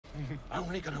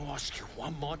Only gonna ask you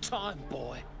one more time,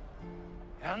 boy.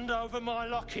 Hand over my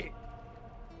locket.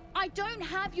 I don't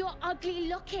have your ugly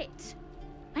locket.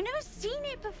 I never seen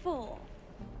it before.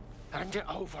 Hand it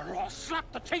over or I'll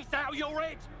slap the teeth out of your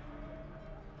head.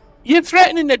 You're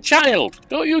threatening the child.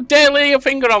 Don't you dare lay your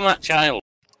finger on that child.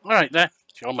 All right, there.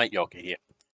 Sure, mate Yorkie here.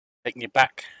 Taking you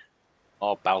back.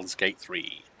 Or Baldur's Gate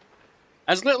 3.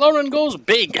 As little Oran goes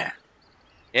big.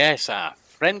 Yes, a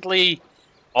friendly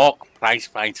orc prize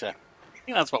fighter. I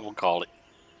think that's what we'll call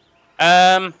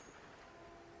it.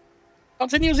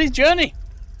 Continues his journey.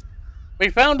 We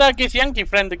found our Githyanki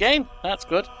friend again. That's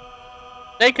good.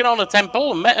 Taken on a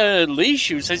temple and met a leash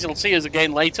who says he'll see us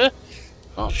again later.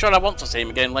 Not sure I want to see him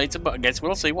again later, but I guess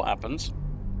we'll see what happens.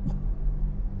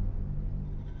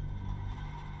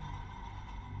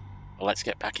 Well, let's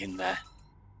get back in there.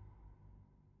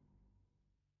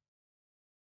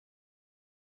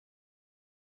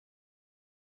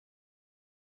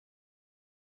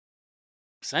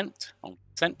 On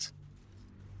percent.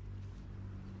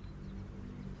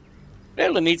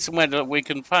 Really need somewhere that we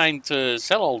can find to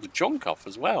sell all the junk off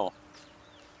as well.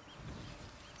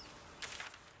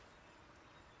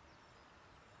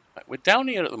 Right, we're down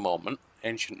here at the moment,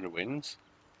 ancient ruins.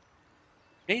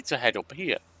 Need to head up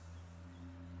here.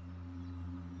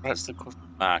 That's the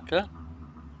marker.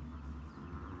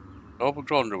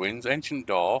 Overgrown ruins, ancient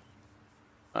door.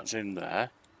 That's in there.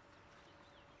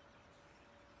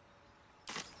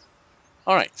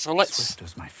 Alright, so let's... Swift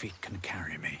as my feet can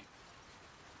carry me.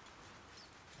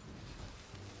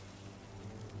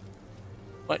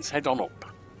 Let's head on up.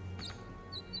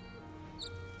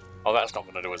 Oh, that's not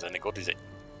going to do us any good, is it?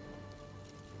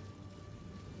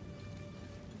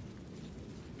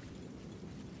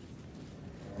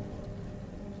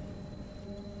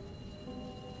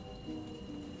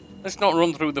 Let's not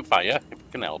run through the fire, if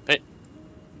we can help it.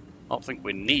 I don't think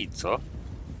we need to.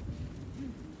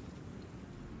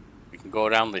 We can go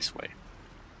around this way.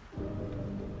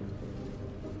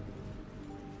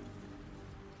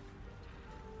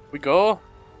 We go.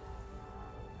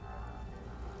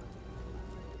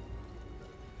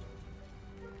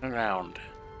 Around.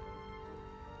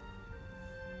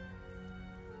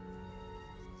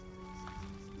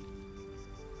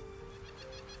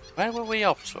 Where were we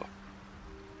off to?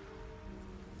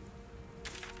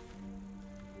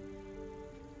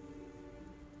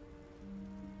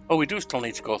 Oh, we do still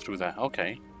need to go through there.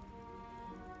 Okay.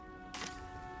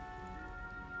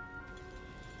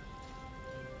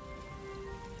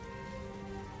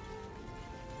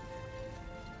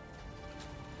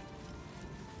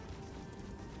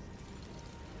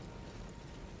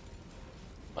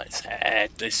 Let's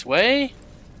head this way.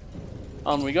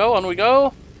 On we go, on we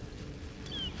go.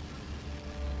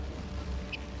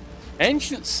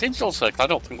 Ancient sigil circle. I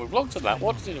don't think we've looked at that.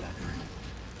 What does it do?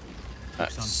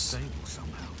 It's unstable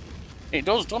somehow. It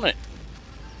does, doesn't it?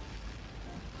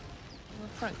 You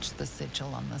approach the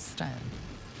sigil on the stone.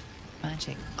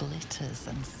 Magic glitters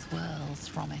and swirls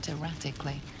from it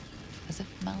erratically, as if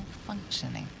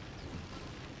malfunctioning.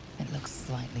 It looks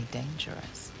slightly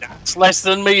dangerous. That's less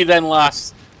than me then,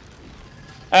 lass.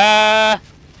 Well,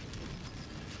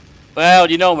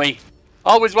 you know me.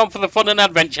 Always one for the fun and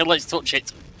adventure. Let's touch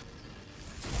it.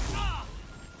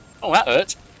 Oh, that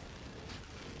hurt.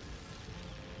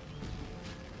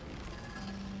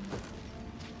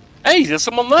 Hey, there's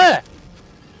someone there.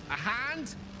 A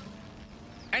hand?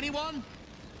 Anyone?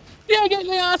 Yeah, get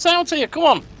your ass out here. Come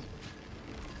on.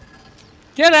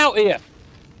 Get out here.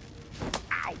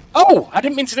 Ow. Oh, I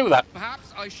didn't mean to do that.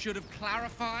 Perhaps I should have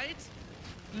clarified.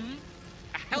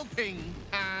 A helping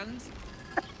hand.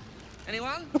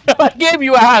 Anyone? I gave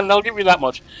you a hand. I'll give you that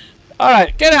much. All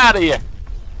right, get out of here.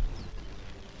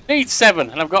 Need 7,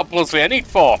 and I've got +3. I need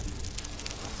 4.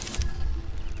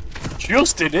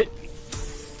 Just did it.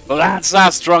 Well, that's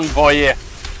our strong boy here.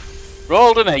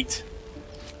 Rolled an 8.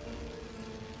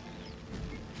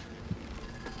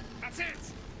 That's it.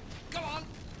 Go on.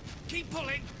 Keep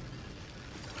pulling.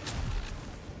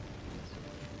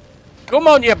 Come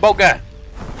on, you bugger.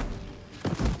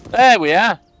 There we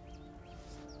are.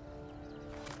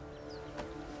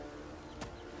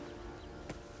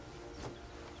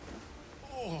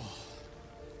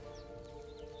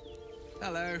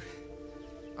 Hello.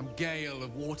 I'm Gale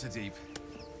of Waterdeep.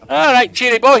 All right,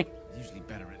 cheery boy. Usually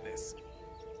better at this.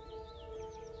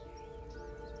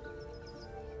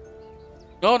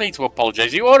 No need to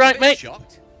apologise. You all right, mate?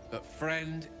 Shocked, but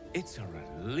friend, it's a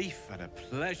relief and a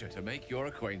pleasure to make your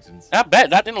acquaintance. I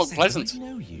bet that didn't look Say, pleasant. I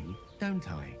know you, don't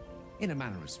I? In a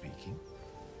manner of speaking.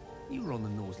 You were on the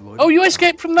Norse Lloyd. Oh, you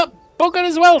escaped from that bugger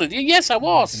as well, did you? Yes, I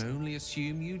was. I can only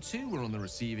assume you too were on the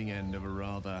receiving end of a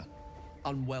rather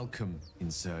unwelcome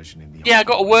insertion in the Yeah, I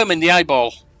got a worm in the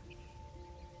eyeball.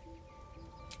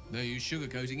 No use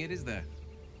sugarcoating it, is there?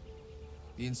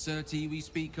 The insertee we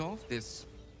speak of, this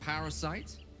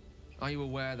parasite, are you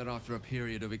aware that after a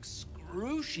period of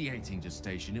excruciating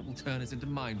gestation, it will turn us into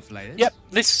mind flayers? Yep,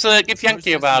 this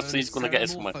Githyanki of ours is going to get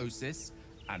us somewhere.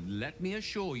 And let me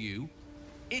assure you,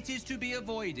 it is to be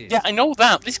avoided. Yeah, I know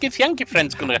that. This Githyanki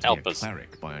friend's going to help us.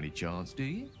 Cleric by any chance, do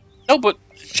you? No, but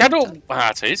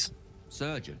Shadowheart is.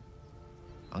 Surgeon.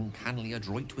 Uncannily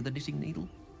adroit with a knitting needle.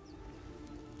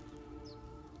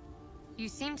 You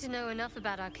seem to know enough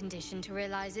about our condition to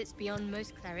realize it's beyond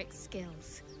most clerics'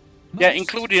 skills. Yeah,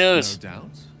 including us. No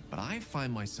doubt, but I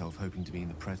find myself hoping to be in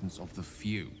the presence of the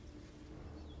few.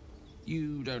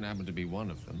 You don't happen to be one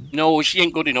of them. No, she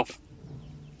ain't good enough.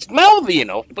 She's mouthy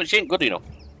enough, but she ain't good enough.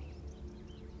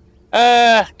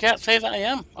 Can't say that I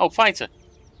am. Oh, fighter.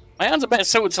 My hands are better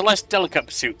suited to less delicate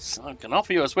pursuits. I can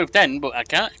offer you a swift end, but I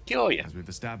can't cure you. As we've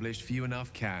established, few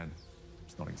enough can.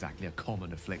 It's not exactly a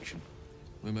common affliction.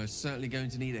 We're most certainly going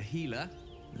to need a healer,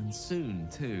 and soon,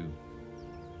 too.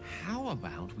 How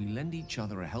about we lend each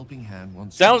other a helping hand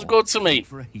once Sounds more good to me.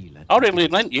 for a healer? I already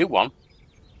lent you one.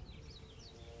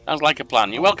 Sounds like a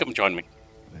plan. You're welcome to join me.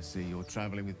 I see you're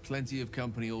traveling with plenty of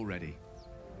company already.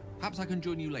 Perhaps I can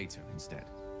join you later instead.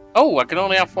 Oh, I can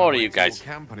only have 4 of you guys.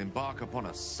 Camp and embark upon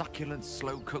a succulent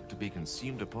slow cook to be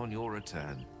consumed upon your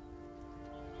return.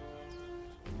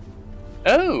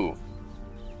 Oh.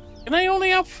 Can I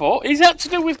only have 4? Is that to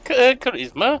do with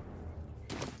charisma?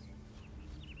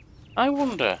 I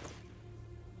wonder.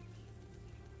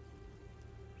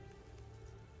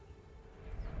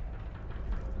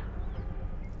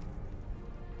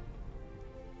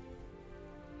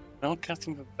 No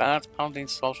casting for bards, pounding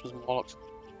sorcerers and warlocks.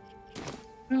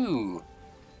 Ooh.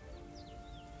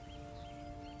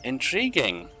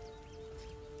 Intriguing.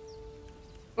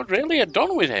 Could really have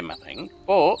done with him, I think,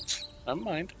 but never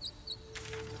mind.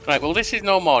 Right, well this is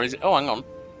no more, is it? Oh, hang on.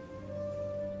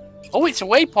 Oh, it's a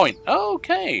waypoint.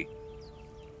 Okay.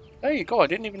 There you go, I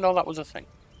didn't even know that was a thing.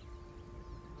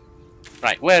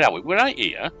 Right, where are we? We're right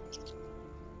here.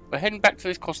 We're heading back to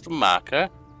this custom marker.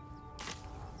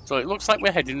 So it looks like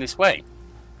we're heading this way.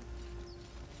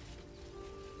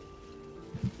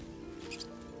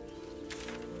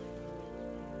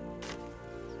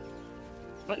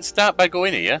 Let's start by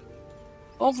going here.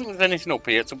 I don't think there's anything up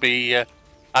here to be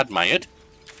admired.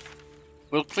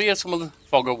 We'll clear some of the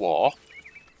fog of war.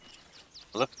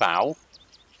 The foul.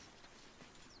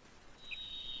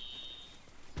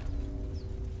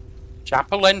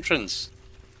 Chapel entrance.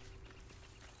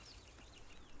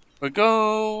 We're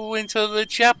going to the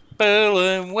chapel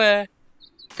and we're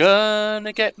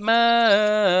gonna get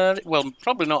married. Well,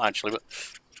 probably not actually, but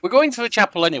we're going to the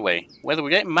chapel anyway, whether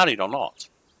we're getting married or not.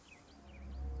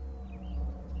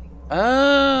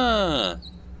 Ah,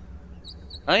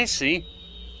 I see.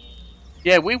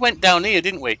 Yeah, we went down here,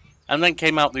 didn't we? And then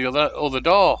came out the other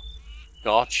door.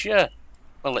 Gotcha.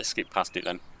 Well, let's skip past it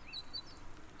then.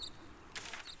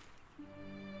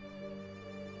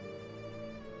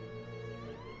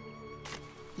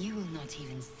 You will not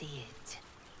even see it.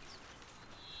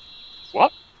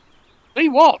 What? See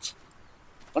what?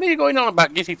 What are you going on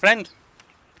about, Gitty friend?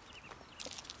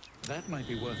 That might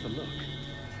be worth a look.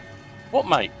 What,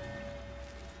 mate?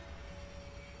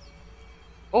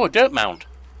 Oh, a dirt mound.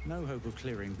 No hope of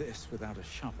clearing this without a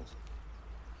shovel.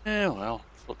 Yeah, well,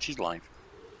 such is life.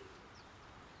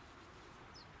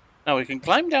 Now we can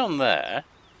climb down there.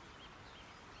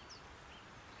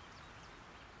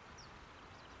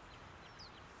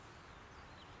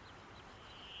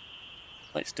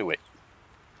 Let's do it.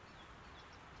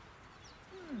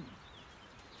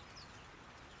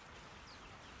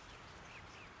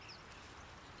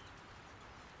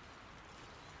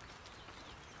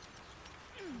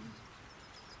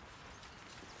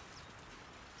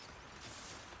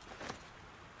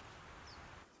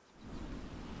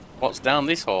 What's down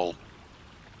this hole?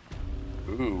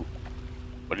 Ooh.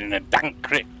 But in a dank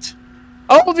crypt.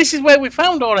 Oh, this is where we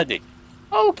found already.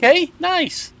 Okay,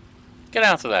 nice. Get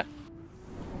out of there.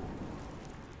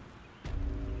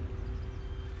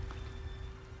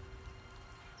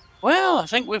 Well, I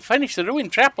think we've finished the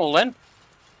ruined chapel then.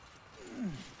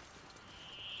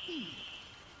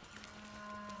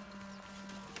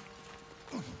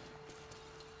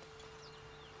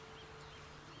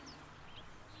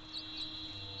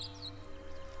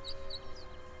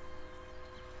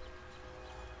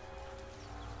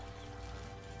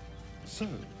 So,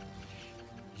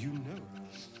 you know.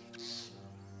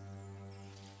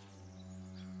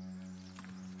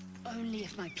 Only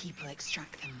if my people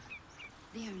extract them.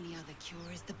 The only other cure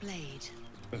is the blade.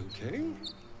 Okay.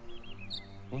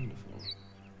 Wonderful.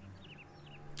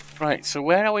 Right, so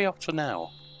where are we up to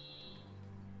now?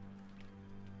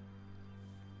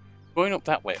 Going up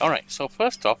that way. Alright, so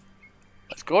first off,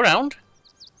 let's go around.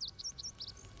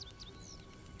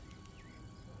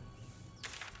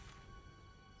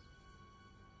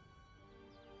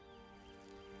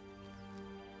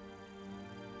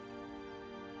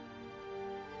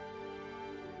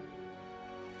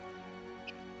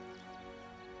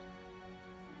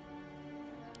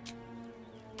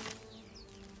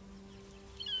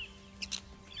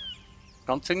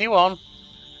 Continue on.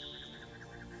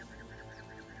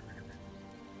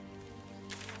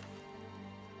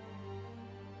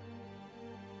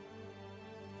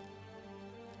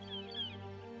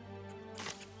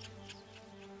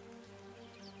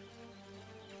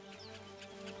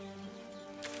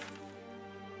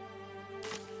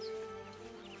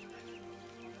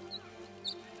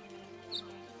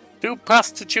 Two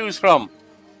paths to choose from.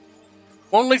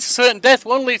 One leads to certain death,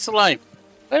 one leads to life.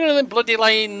 Better than bloody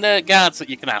lying guards that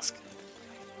you can ask.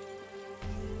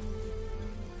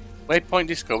 Waypoint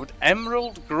discovered.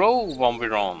 Emerald Grove on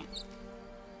Oran.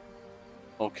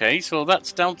 Okay, so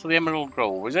that's down to the Emerald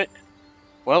Grove, is it?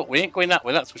 Well, we ain't going that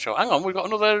way, that's for sure. Hang on, we've got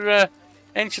another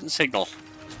ancient signal.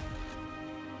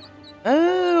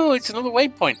 Oh, it's another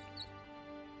waypoint.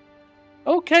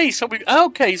 Okay, so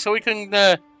we can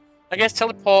I guess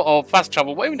teleport or fast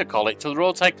travel, whatever you call it, to the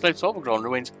roadside cliffs, overgrown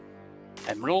ruins.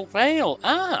 Emerald Vale.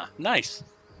 Ah, nice.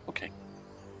 Okay.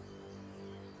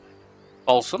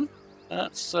 Balsam.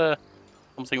 That's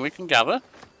something we can gather.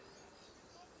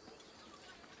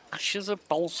 Ashes of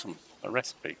balsam. A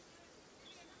recipe.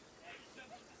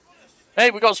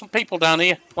 Hey, we got some people down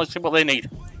here. Let's see what they need.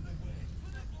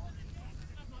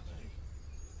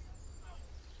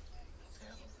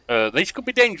 These could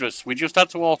be dangerous. We just had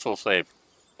to autosave.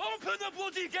 Open the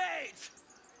bloody gate!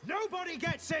 Nobody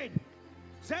gets in!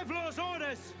 Zevlor's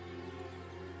orders!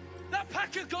 That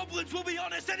pack of goblins will be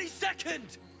on us any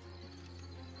second!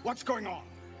 What's going on?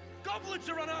 Goblins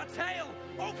are on our tail!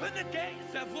 Open the gate,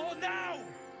 Zevlor, now!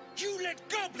 You let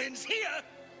goblins here?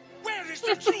 Where is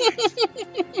the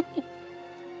druid?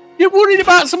 You're worried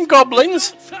about some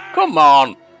goblins? Come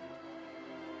on!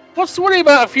 What's the worry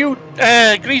about a few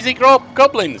greasy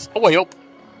goblins? Oh, way up.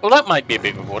 Well, that might be a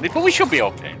bit of a worry, but we should be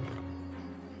okay.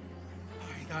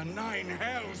 By the nine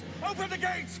hells! Open the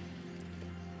gates!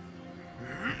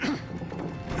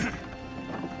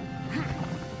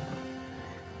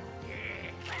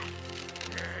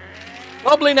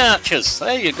 Goblin archers,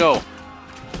 there you go.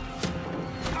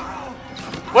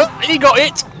 Well, he got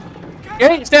it.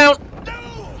 Gates down.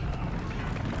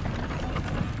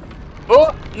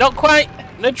 Oh, not quite.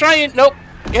 They're trying. Nope.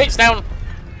 Gates down.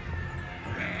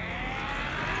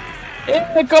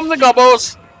 Here come the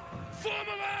gobos.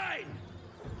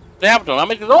 They have done. I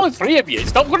mean, there's only 3 of you.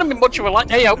 It's not going to be much of a light.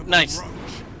 Hey, oh, nice.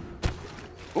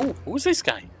 Ooh, who's this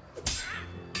guy?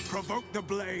 Provoke the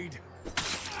blade.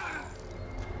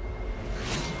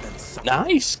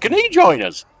 Nice. Can he join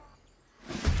us?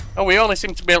 Oh, we only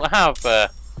seem to be able to have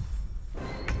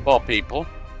 4 people.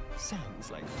 Sounds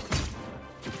like.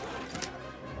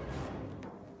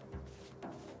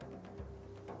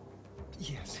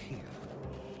 Yes, here.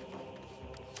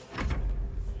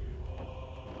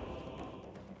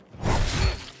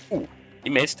 Ooh, he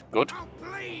missed. Good. I'll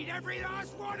bleed every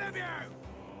last one of you.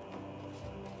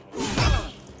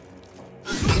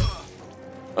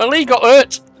 Well, he got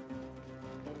hurt.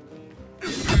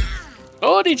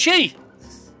 Oh, did she?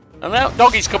 And now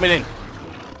Doggy's coming in.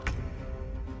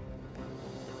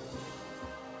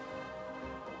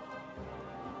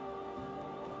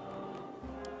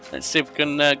 Let's see if we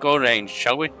can go range,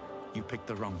 shall we? You picked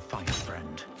the wrong fight,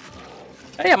 friend.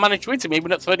 Hey, I managed to hit him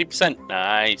even at 30%.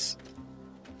 Nice.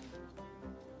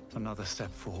 Another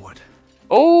step forward.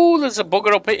 Oh, there's a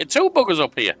bugger up here. 2 buggers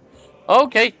up here.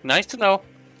 Okay, nice to know.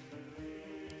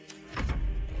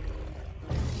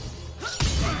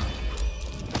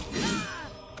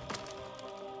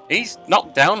 He's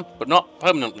knocked down, but not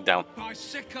permanently down. By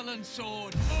sickle and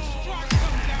sword, strike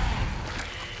them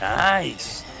down.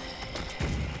 Nice.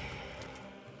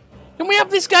 Can we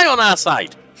have this guy on our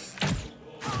side?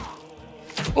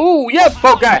 Oh, yeah,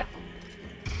 bugger.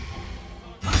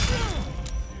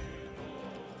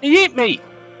 He hit me.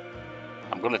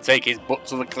 I'm going to take his butt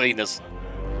to the cleaners.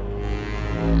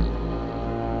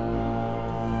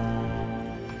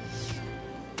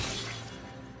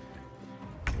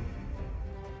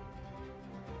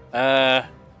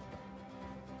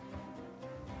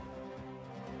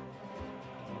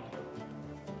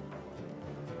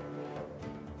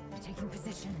 Taking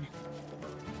position.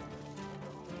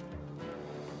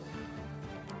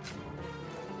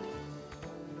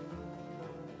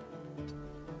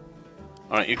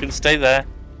 Alright, you can stay there.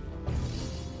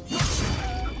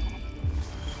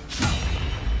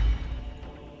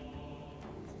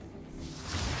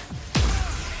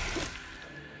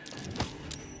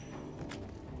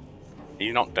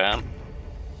 You're knocked down.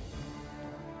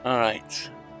 Alright.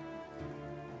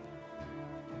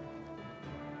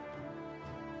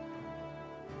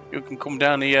 You can come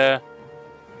down here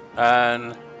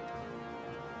and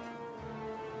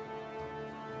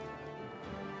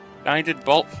guided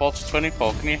bolt 4 to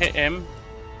 24. Can you hit him?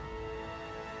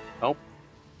 Nope.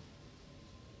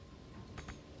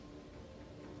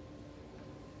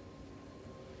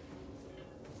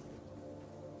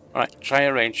 Alright, try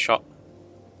a range shot.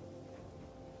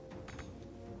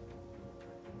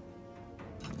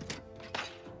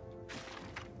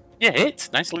 You hit!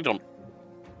 Nicely done.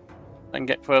 And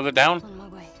get further down. On my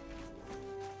way.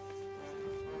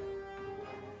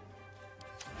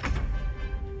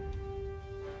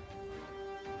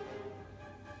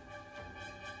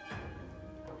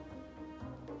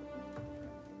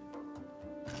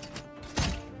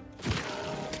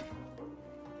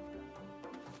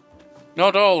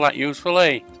 Not all that useful,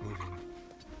 eh?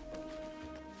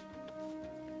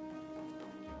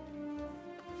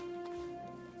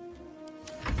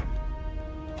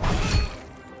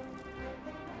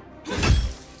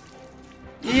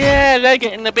 Yeah, they're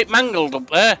getting a bit mangled up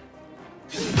there.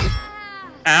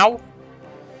 Ow.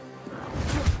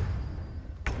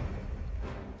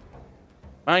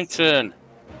 My turn.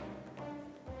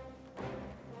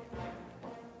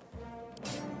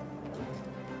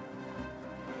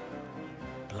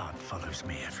 Blood follows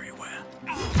me everywhere.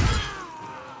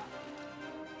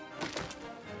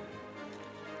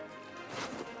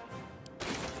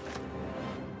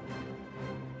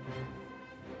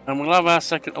 And we'll have our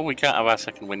second... Oh, we can't have our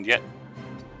second wind yet.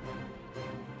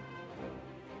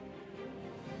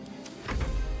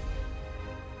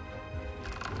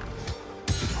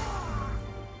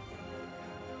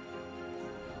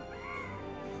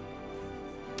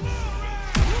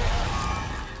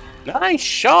 Nice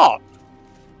shot!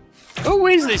 Who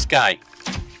is this guy?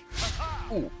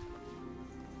 Ooh.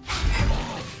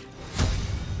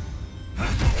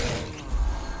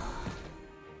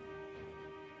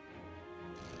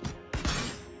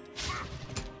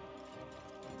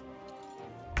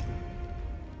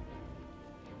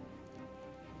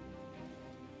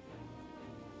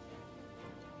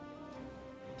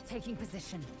 Taking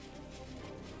position.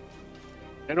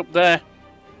 Get up there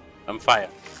and fire.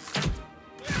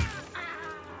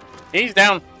 He's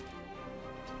down.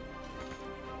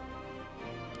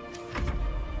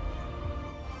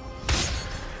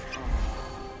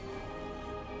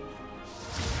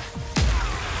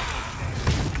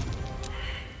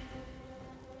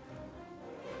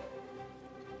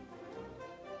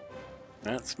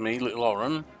 That's me, little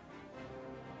Oran.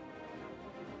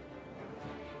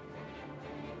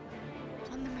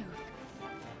 On the move.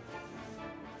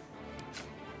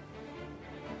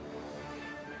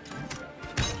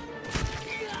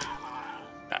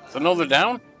 That's another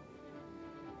down.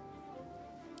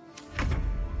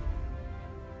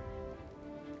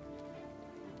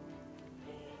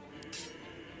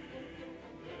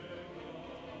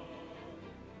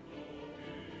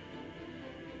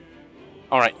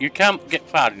 Alright, you can't get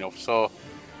far enough, so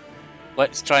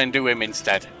let's try and do him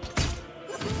instead.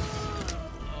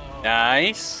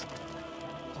 Nice.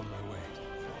 On my way.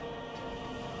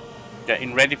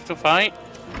 Getting ready to fight.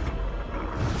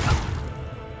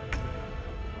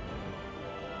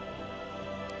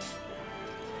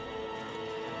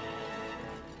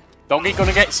 Doggy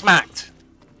gonna get smacked.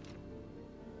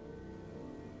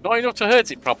 Not enough to hurt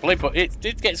it properly, but it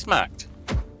did get smacked.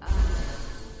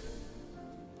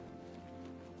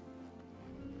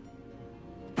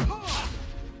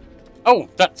 Oh,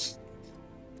 that's...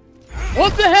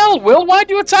 What the hell, Will? Why'd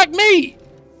you attack me?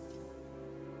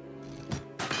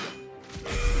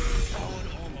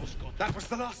 That was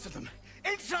the last of them.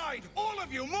 Inside! All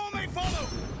of you! More may follow!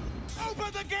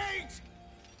 Open the gate!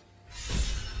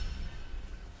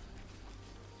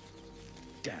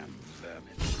 Damn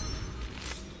vermin.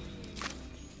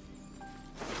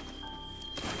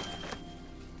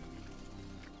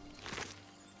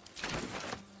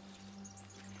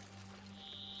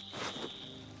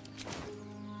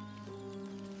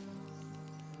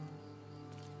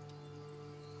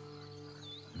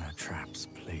 No traps,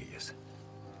 please.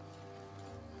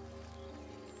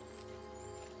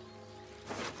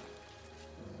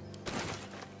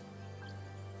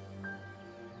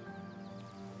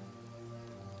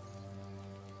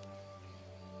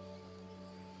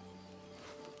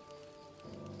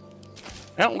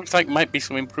 That looks like might be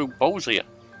some improved bows here.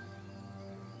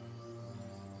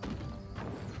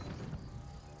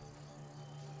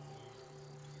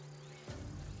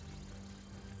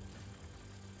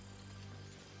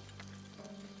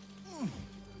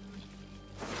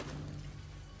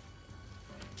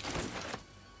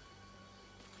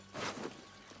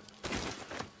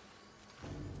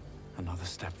 Another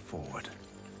step forward.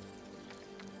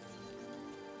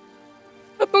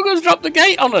 The buggers dropped the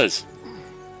gate on us.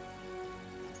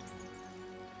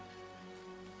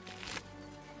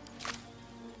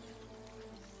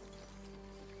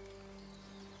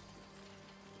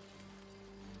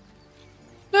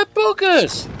 The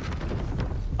buggers!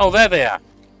 Oh, there they are.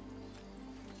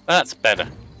 That's better.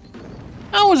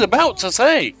 I was about to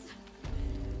say.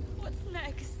 What's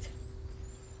next?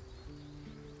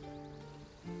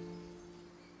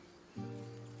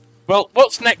 Well,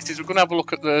 what's next is we're going to have a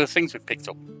look at the things we've picked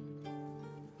up.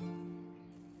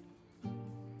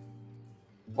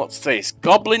 What's this?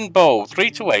 Goblin bow,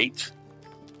 3 to 8.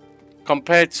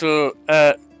 Compared to...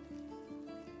 that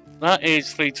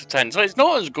is 3 to 10, so it's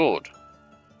not as good.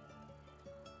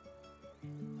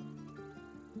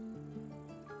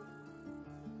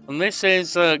 And this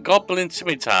is Goblin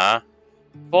Scimitar,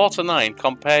 4 to 9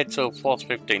 compared to 4 to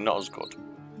 15, not as good.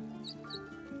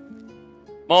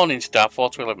 Morning Star, 4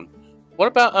 to 11. What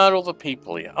about our other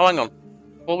people here? Oh, hang on.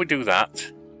 Before we do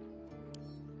that...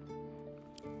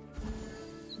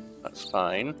 That's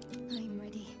fine. I'm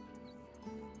ready.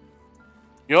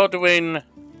 You're doing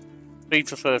 3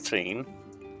 to 13.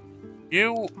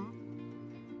 You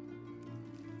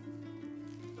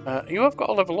have got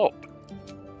to level up.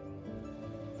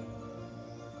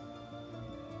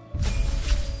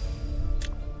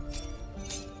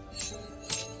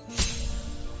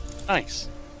 Nice.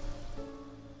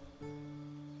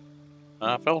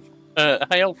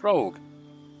 High elf rogue.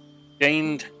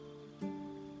 Gained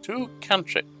 2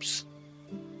 cantrips.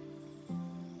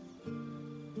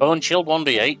 Bone shield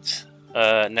 1d8.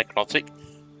 Necrotic.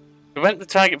 Prevent the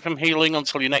target from healing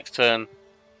until your next turn.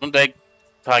 Undead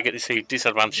target receives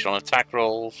disadvantage on attack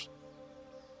rolls.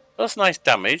 That's nice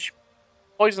damage.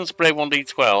 Poison spray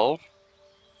 1d12.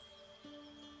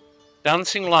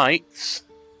 Dancing lights.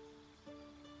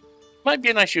 Might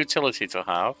be a nice utility to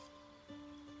have.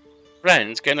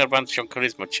 Friends gain advantage on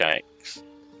charisma checks.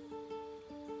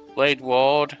 Blade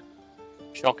ward.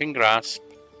 Shocking grasp.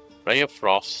 Ray of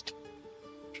frost.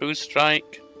 True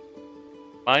strike.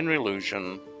 Minor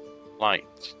illusion.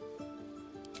 Light.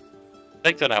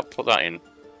 Take that out, put that in.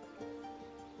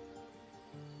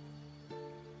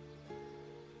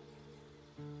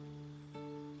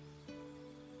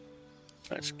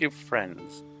 Let's give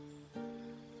friends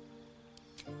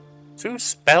 2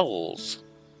 spells.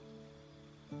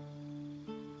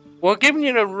 Well, given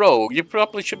you're a rogue, you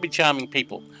probably should be charming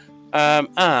people.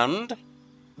 And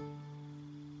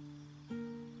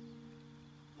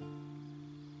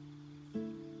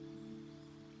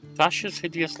Tasha's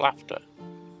hideous laughter.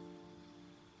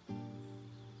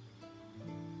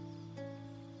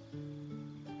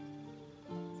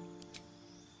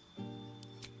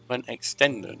 When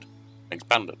expanded.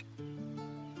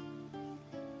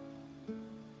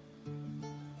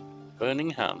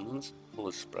 Burning hands,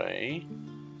 colour spray.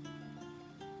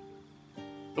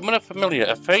 Summon a familiar,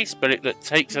 a fey spirit that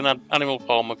takes an animal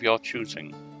form of your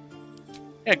choosing.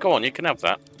 Yeah, go on, you can have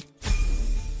that.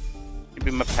 You'll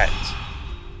be my pet.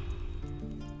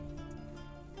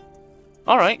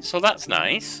 Alright, so that's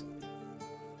nice.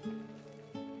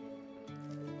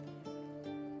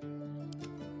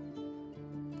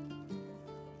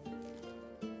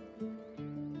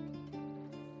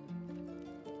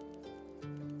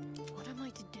 What am I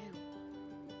to do?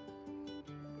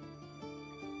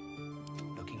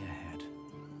 Looking ahead.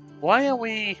 Why are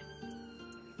we...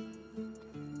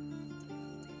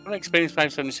 Experience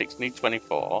 576, need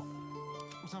 24.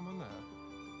 Was someone there?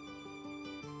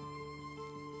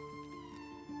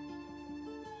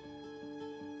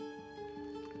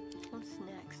 What's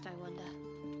next, I wonder?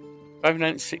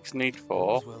 596 need 4.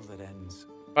 All's well that ends.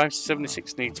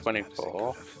 576 need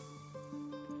 24.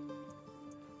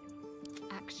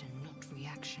 Action, not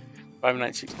reaction.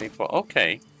 596 need 4.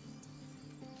 Okay.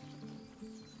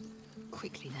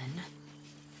 Quickly then.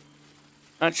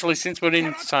 Actually, since we're There are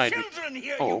inside... children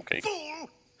here, Oh, you okay. fool!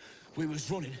 We was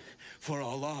running for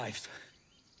our lives.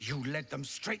 You led them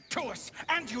straight to us,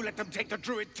 and you let them take the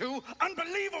druid too?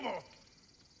 Unbelievable!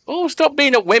 Oh, stop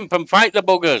being a wimp and fight the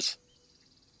buggers.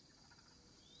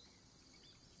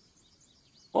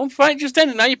 One fight just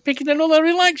ended, now you're picking another.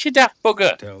 Relax, you daft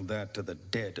bugger. Tell that to the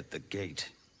dead at the gate.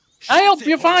 I help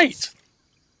you fight.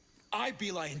 I'd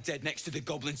be lying dead next to the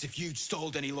goblins if you'd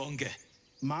stalled any longer.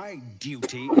 My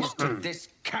duty is to this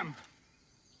camp.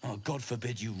 Oh, God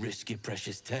forbid you risk your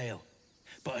precious tail.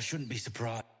 But I shouldn't be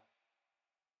surprised.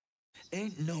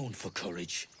 Ain't known for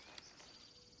courage.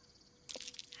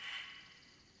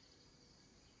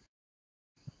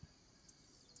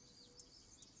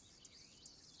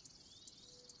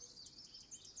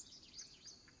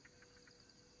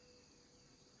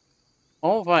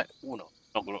 All right. Oh, no.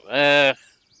 Not gonna,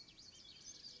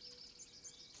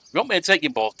 you want me to take you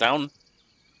both down?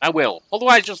 I will.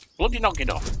 Otherwise, just bloody knock it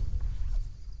off.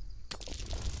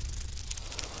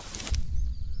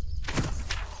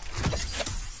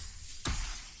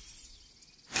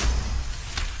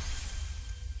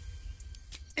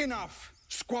 Enough!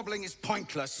 Squabbling is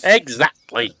pointless.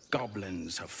 Exactly. The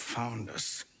goblins have found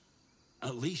us.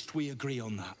 At least we agree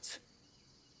on that.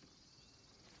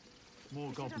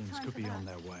 More goblins could be on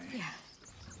their way.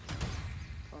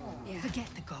 Forget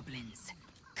the goblins.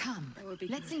 Come,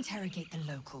 let's interrogate the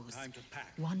locals.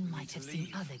 One might have seen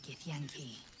other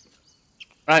Githyanki.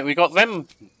 Right, we got them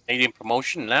needing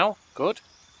promotion now. Good.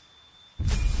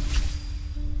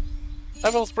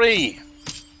 Level 3.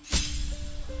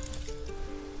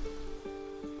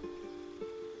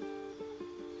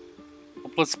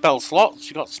 Couple of spell slots.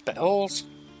 You got spells.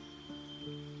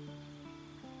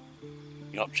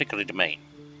 You got Chicory Domain.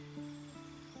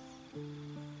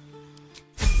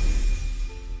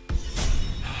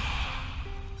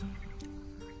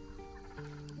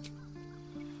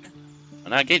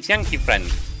 And our Githyanki friend.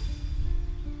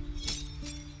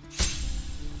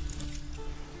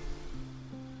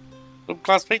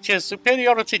 Subclass features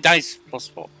superiority dice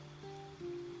 +4.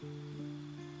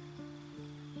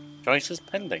 Choices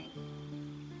pending.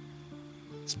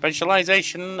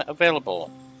 Specialization available.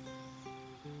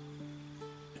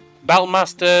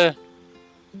 Battlemaster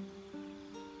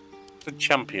the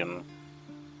champion.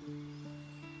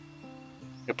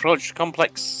 Approach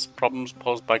complex problems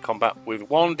posed by combat with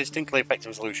one distinctly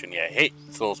effective solution. Yeah, hit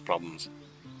those problems.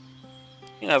 I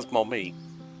think that's more me.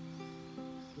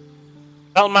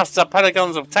 Battlemaster are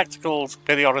paragons of tactical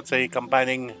superiority,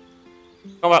 combining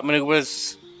combat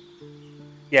maneuvers.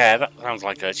 Yeah, that sounds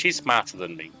like her. She's smarter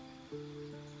than me.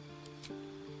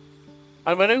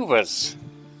 And maneuvers.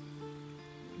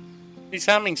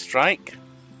 Disarming strike.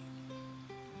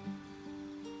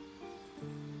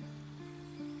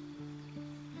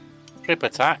 Trip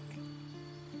attack.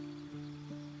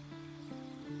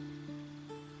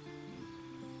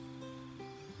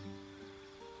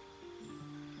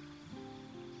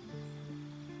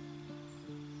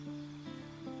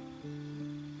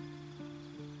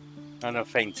 And a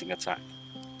fainting attack.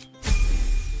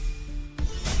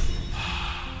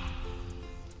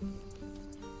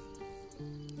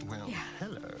 Well,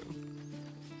 hello.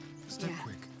 Step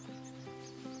quick.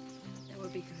 That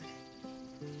would be good.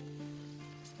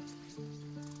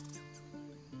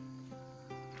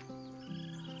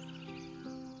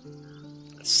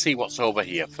 Let's see what's over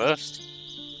here first.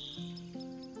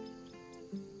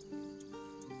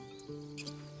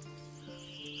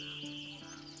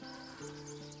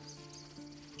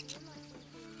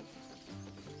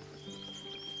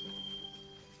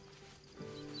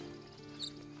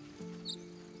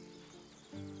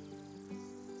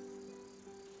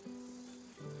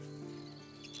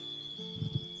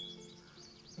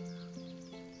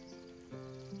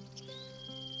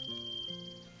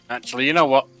 Actually, you know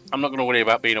what? I'm not going to worry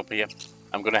about being up here.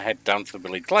 I'm going to head down to the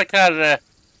village, like our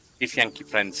Githyanki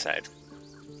friend said.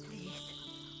 Please.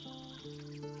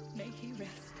 May he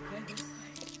rest where he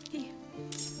may. He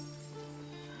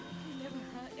never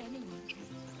hurt anyone. He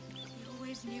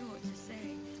always knew what to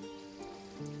say.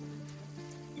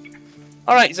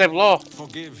 Alright, Zevlor.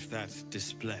 Forgive that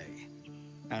display.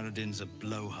 Aradin's a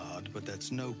blowhard, but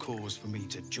that's no cause for me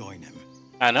to join him.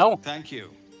 I know. Thank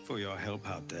you for your help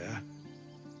out there.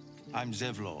 I'm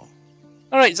Zevlor.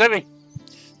 Alright, Zevi.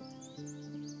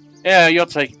 Yeah, you're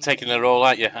taking the role,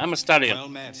 aren't you? I'm Astarion. Well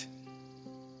met.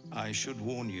 I should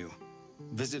warn you,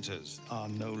 visitors are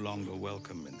no longer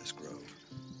welcome in this grove.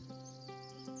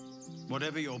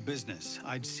 Whatever your business,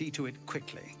 I'd see to it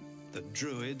quickly. The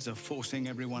druids are forcing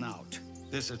everyone out.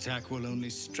 This attack will only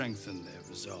strengthen their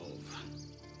resolve.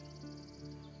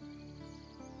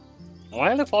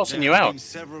 Why are they forcing you There have out? been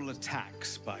several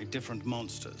attacks by different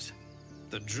monsters.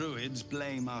 The druids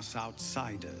blame us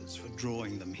outsiders for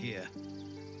drawing them here.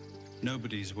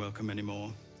 Nobody's welcome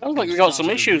anymore. Sounds like we've got some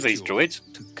issues, these druids.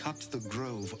 To cut the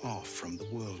grove off from the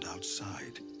world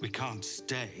outside. We can't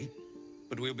stay,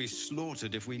 but we'll be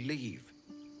slaughtered if we leave.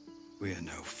 We're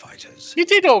no fighters. You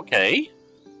did okay.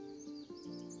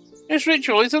 This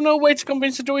ritual, is there no way to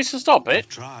convince the druids to stop it? I've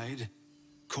tried.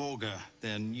 Korga,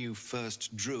 their new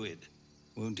first druid,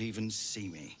 won't even see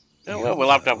me. Oh, well,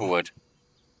 we'll have to have a word.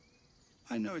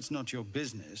 I know it's not your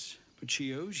business, but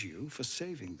she owes you for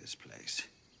saving this place.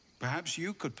 Perhaps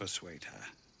you could persuade her.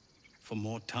 For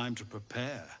more time to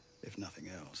prepare, if nothing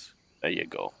else. There you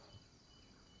go.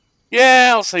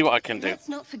 Yeah, I'll see what I can do. Let's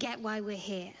not forget why we're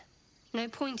here. No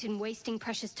point in wasting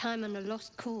precious time on a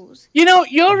lost cause. You know,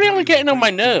 you're really getting on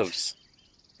my nerves.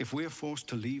 If we're forced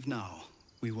to leave now,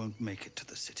 we won't make it to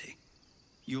the city.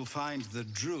 You'll find the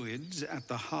druids at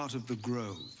the heart of the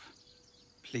grove.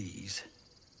 Please,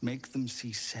 make them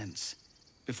see sense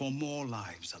before more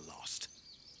lives are lost.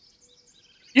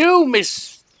 You,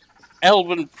 Miss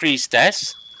Elven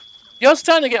Priestess, you're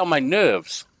starting to get on my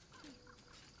nerves.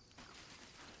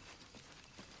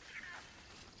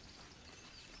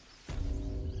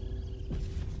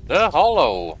 The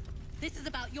Hollow. This is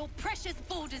about your precious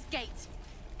Baldur's Gate.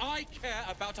 I care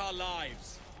about our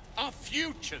lives, our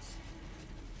futures.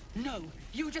 No,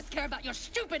 you just care about your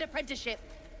stupid apprenticeship.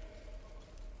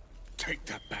 Take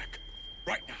that back,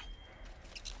 right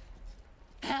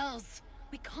now. Hells,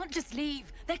 we can't just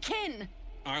leave. They're kin.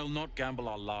 I'll not gamble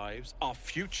our lives, our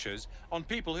futures, on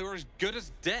people who are as good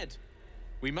as dead.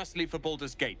 We must leave for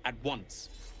Baldur's Gate at once.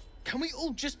 Can we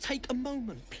all just take a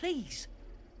moment, please?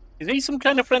 Is he some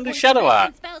kind of friendly shadow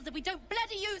art? Spells if we don't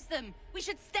bloody use them. We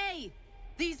should stay.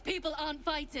 These people aren't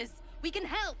fighters. We can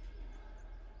help.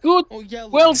 Good.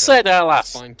 Well said,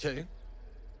 Alas. Fine too.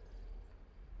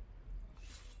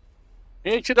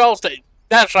 You should all stay.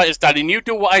 That's right, Stalin. You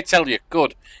do what I tell you.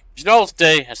 Good. You should all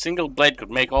stay. A single blade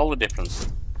could make all the difference.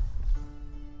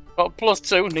 Got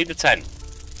 +2, need a 10.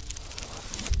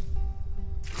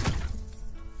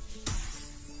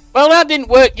 Well, that didn't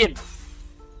work.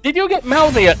 Did you get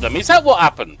mouthy at them? Is that what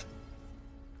happened?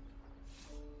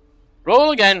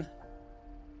 Roll again.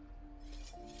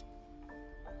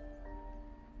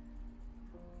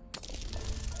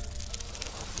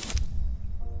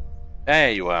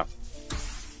 There you are.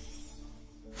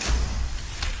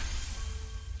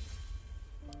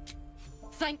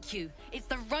 Thank you. It's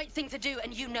the right thing to do,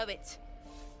 and you know it.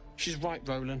 She's right,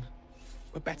 Roland.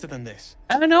 We're better than this.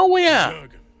 I know we are.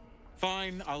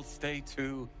 Fine, I'll stay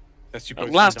too. Lest you At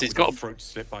both last end up he's with got a throat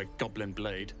slit by goblin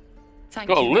blade.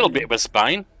 Got a little bit of a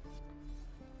spine.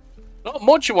 Not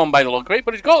much of one by the look of it,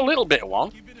 but he's got a little bit of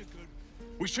one.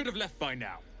 We should have left by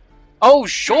now. Oh,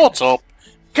 shut up.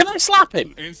 Can I slap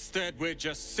him? Instead, we're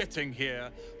just sitting here,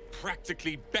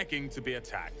 practically begging to be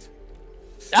attacked.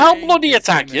 I'll bloody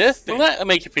attack you. Will that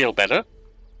make you feel better?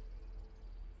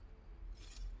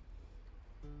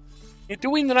 You're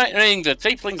doing the right thing. The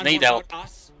tieflings And need what help. about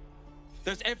us?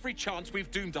 There's every chance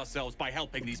we've doomed ourselves by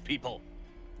helping these people.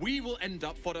 We will end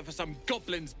up fodder for some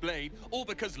goblin's blade, all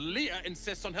because Leah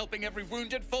insists on helping every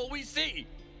wounded foe we see.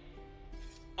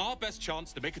 Our best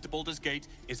chance to make it to Baldur's Gate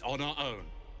is on our own.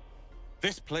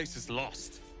 This place is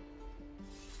lost.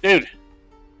 Dude,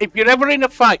 if you're ever in a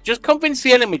fight, just convince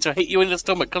the enemy to hit you in the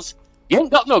stomach, because you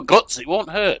ain't got no guts, it won't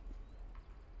hurt.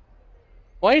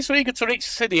 Why are you so eager to reach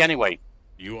the city anyway?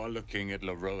 You are looking at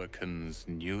Leroican's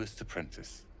newest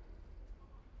apprentice.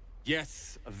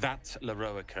 Yes, that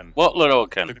Leroican. What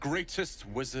Leroican? The greatest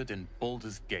wizard in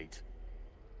Baldur's Gate.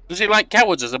 Does he like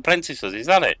cowards as apprentices? Is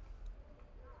that it?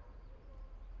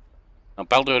 Oh,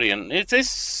 Baldurian. Is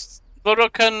this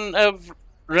Leroican of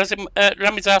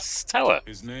Ramizas Tower?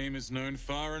 His name is known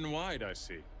far and wide, I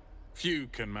see. Few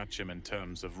can match him in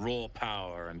terms of raw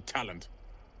power and talent.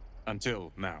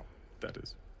 Until now, that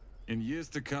is. In years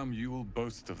to come, you will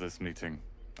boast of this meeting,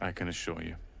 I can assure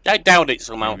you. I doubt it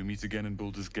somehow. We meet again in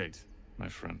Baldur's Gate, my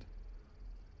friend.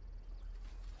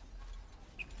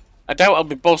 I doubt I'll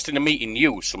be boasting of meeting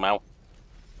you somehow.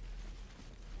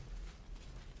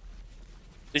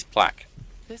 This plaque.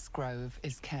 This grove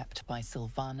is kept by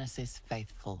Sylvanus'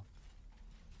 faithful.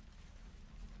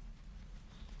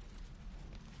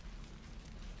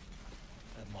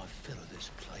 Had my fill of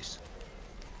this place.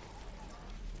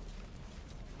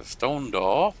 The stone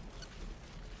door.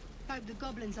 Hope the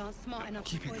goblins aren't smart enough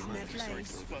to poison their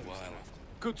blades.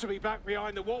 Good to be back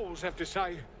behind the walls, have to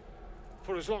say.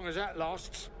 For as long as that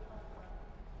lasts.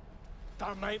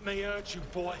 Don't make me hurt you,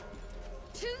 boy.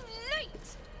 Too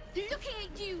late! Looking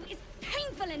at you is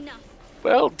painful enough.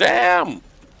 Well, damn.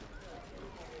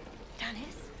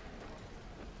 Dennis?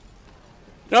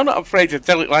 You're not afraid to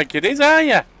tell it like it is, are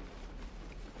you?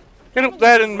 Get up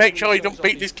there and make sure you don't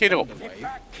beat this kid up.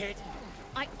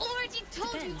 I already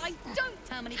told you I don't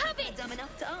have it. Dumb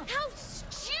enough to ask. How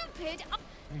stupid!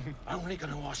 Only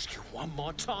gonna ask you one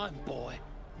more time, boy.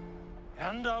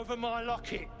 Hand over my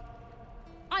locket.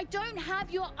 I don't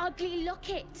have your ugly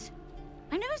locket.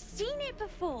 I've never seen it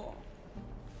before.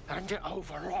 Hand it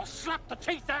over or I'll slap the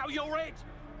teeth out of your head.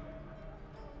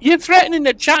 You're threatening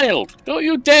the child. Don't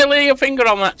you dare lay your finger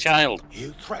on that child.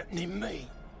 You threatening me?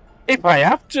 If I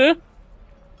have to.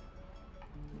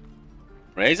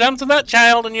 Raise hand to that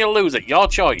child and you'll lose it. Your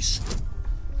choice.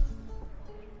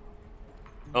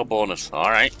 No bonus.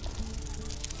 Alright.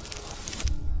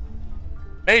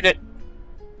 Made it.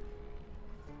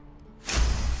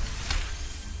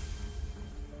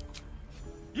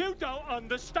 You don't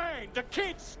understand. The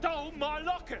kid stole my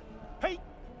locket. He...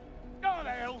 Oh, the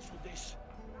hell's with this?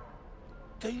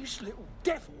 These little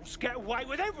devils get away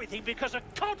with everything because of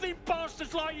coddling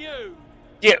bastards like you.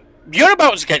 Yeah, you're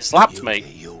about to get slapped, mate.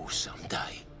 You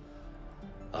someday.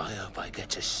 I hope I get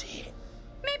to see it.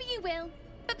 Maybe you will,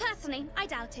 but personally, I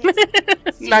doubt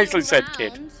it. Nicely said,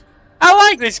 kid. I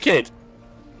like this kid.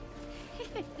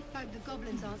 Hope the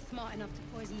goblins aren't smart enough to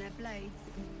poison their blades.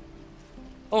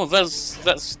 Oh, that's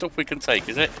stuff we can take,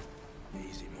 is it?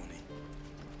 Easy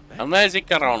money. And there's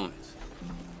Oran.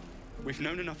 We've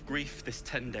known enough grief this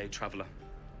 10-day traveller.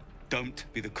 Don't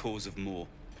be the cause of more.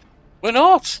 We're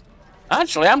not.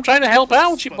 Actually, I'm trying to help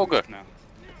out, you bugger.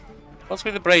 What's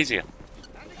with the brazier?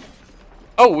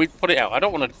 Oh, we put it out. I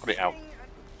don't want to put it out.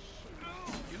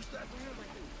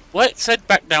 Let's head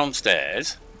back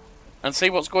downstairs and see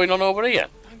what's going on over here.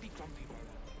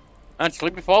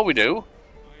 Actually, before we do,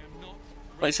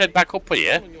 let's head back up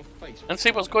here and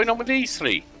see what's going on with these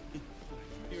three.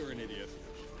 You're an idiot.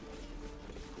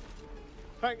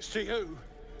 Thanks to you,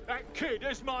 that kid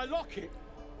is my locket.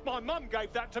 My mum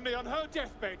gave that to me on her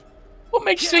deathbed. What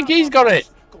makes you think he's got it?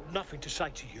 Got nothing to say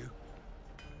to you.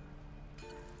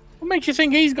 What makes you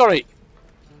think he's got it?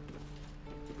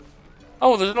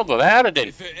 Oh, there's another there, I did.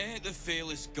 If it ain't the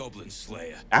fearless goblin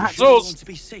slayer, That's you us. want to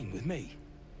be seen with me.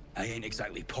 I ain't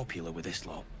exactly popular with this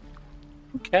lot.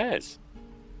 Who cares?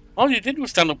 All you did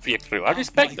was stand up for your crew. I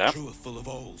respect My that. crew are full of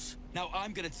holes. Now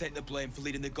I'm gonna take the blame for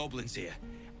leading the goblins here,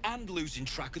 and losing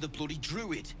track of the bloody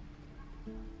druid.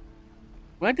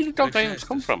 Where did the dog diamonds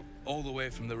come from? All the way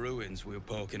from the ruins we were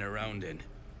poking around in.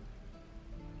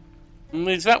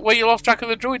 Is that where you lost track of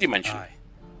the druid you mentioned? Aye.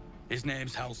 His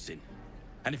name's Halsin.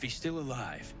 And if he's still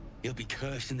alive, he'll be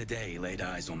cursing the day he laid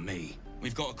eyes on me.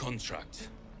 We've got a contract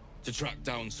to track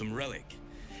down some relic,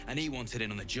 and he wanted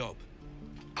in on the job.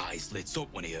 Eyes lit up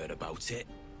when he heard about it.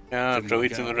 Ah,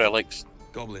 druids and the relics.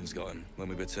 Goblins got him when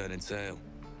we were turning tail.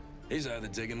 He's either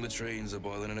digging latrines or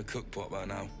boiling in a cookpot by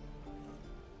now.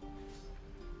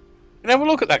 Can I have a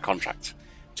look at that contract?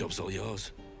 Job's all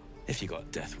yours, if you got a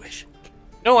death wish.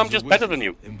 No, I'm There's just a better wizard than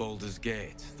you. In Baldur's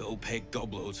Gate that'll pay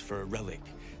gobloads for a relic,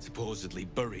 supposedly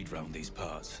buried round these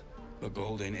parts. But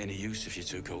gold ain't any use if you're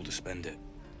too cold to spend it.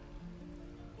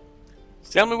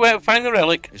 Tell me where to find the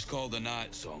relic. It's called the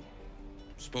Night Song.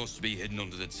 Supposed to be hidden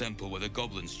under the temple where the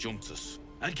goblins jumped us.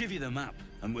 I'd give you the map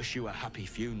and wish you a happy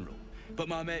funeral, but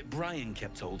my mate Brian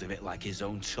kept hold of it like his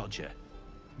own todger.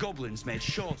 Goblins made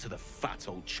sure to the fat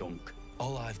old chunk.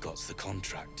 All I've got's the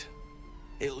contract.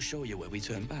 It'll show you where we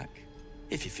turn back,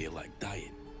 if you feel like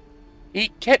dying. He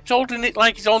kept holding it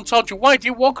like his own todger. Why do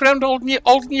you walk around holding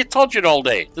your todger all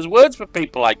day? There's words for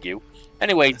people like you.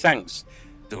 Anyway, thanks.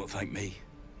 Don't thank me.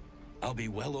 I'll be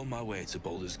well on my way to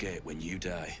Baldur's Gate when you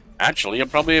die. Actually, I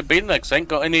probably have been there because I ain't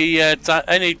got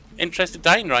any interest in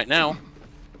dying right now.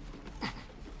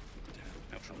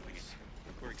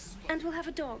 And we'll have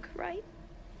a dog, right?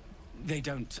 They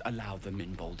don't allow them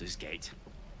in Baldur's Gate.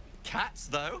 Cats,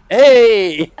 though?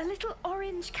 Hey! A little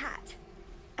orange cat.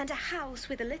 And a house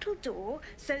with a little door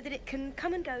so that it can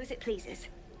come and go as it pleases.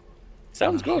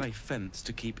 Sounds A good. high fence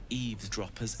to keep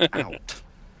eavesdroppers out.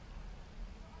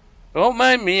 Don't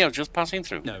mind me, I was just passing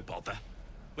through. No bother.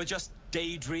 We're just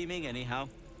daydreaming anyhow.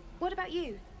 What about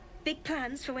you? Big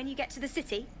plans for when you get to the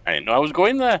city? I didn't know I was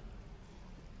going there.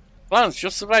 Plans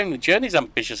just surviving the journey's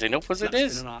ambitious enough as it Luck's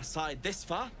is. been on our side this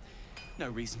far. No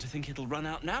reason to think it'll run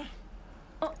out now.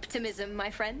 Optimism, my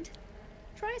friend.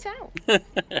 Try it out.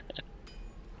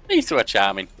 These two are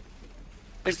charming.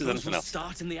 If there's Suppose anything we'll else.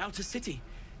 start in the outer city.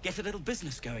 Get a little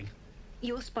business going.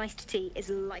 Your spiced tea is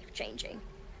life-changing.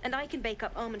 And I can bake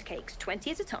up almond cakes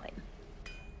 20 at a time.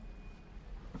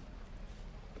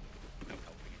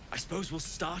 I suppose we'll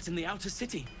start in the outer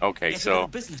city. Okay, Get a so little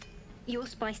business. Your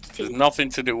spiced tea. there's nothing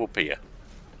to do up here.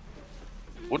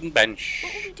 Wooden bench.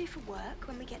 What will we do for work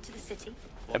when we get to the city?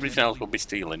 Everything else will be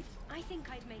stealing. I think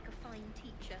I'd make a fine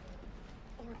teacher.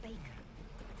 Or a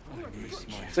baker. Or a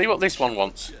butcher. See what this one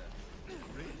wants.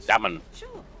 Salmon.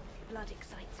 Sure. Blood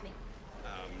excites me.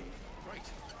 Right.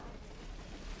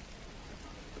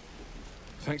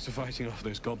 Thanks for fighting off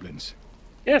those goblins.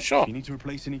 Yeah, sure. If you need to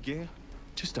replace any gear,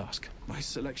 just ask. My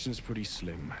selection's pretty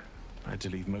slim. I had to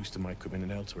leave most of my equipment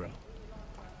in Elturel.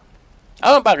 I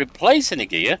don't know about replacing the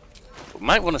gear, but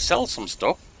might want to sell some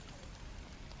stuff.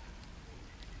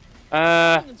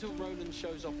 Until Roland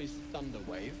shows off his thunder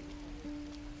wave.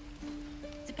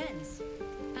 Depends.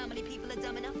 How many people are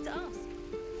dumb enough to ask?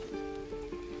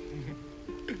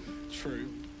 True.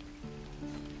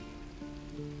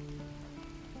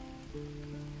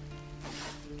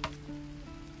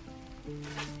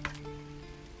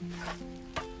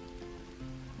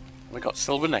 We got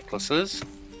silver necklaces.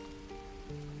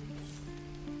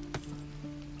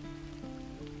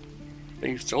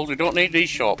 These tools, we don't need these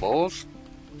short bows.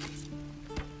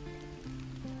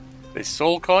 This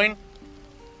soul coin.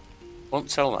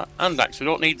 Won't sell that. And actually,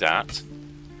 don't need that.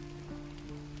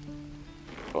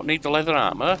 Don't need the leather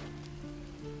armor.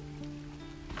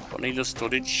 Don't need a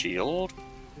studded shield.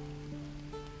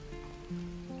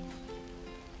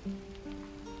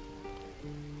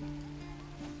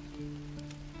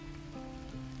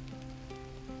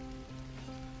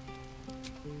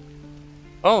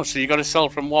 Oh, so you got to sell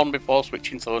from one before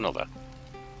switching to another.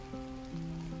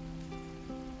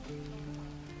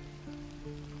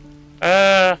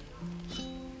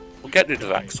 We'll get rid of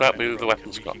that because that'll be where the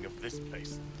weapons got. Of this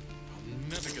place, I'll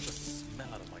never get the smell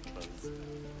out of my clothes.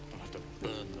 I'll have to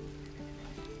burn them.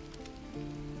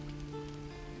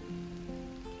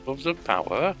 Gloves of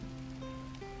power.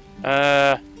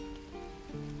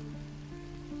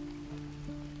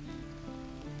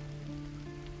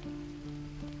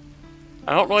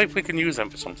 I don't know if we can use them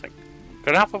for something.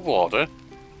 Carafe of water.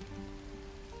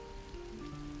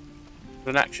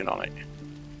 With an action on it.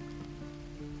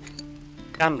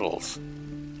 Candles.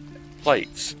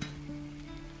 Plates.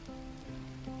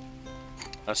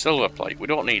 A silver plate. We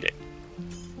don't need it.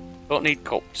 Don't need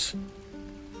cups.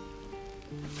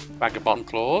 Vagabond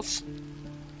clothes.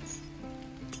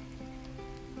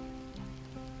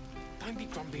 Don't be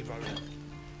grumpy, Roland.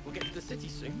 We'll get to the city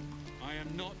soon. I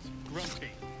am not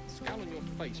grumpy. Scowl on your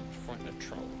face would frighten a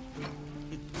troll.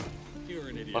 You're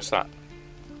an idiot. What's that?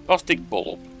 Caustic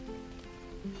bulb.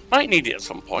 Might need it at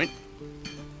some point.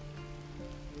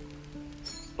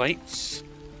 Plates.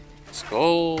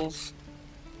 Skulls.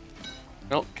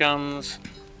 Milk cans.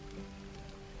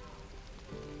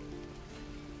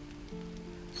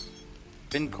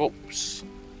 Tin cups.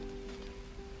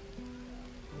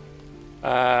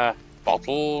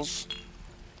 Bottles.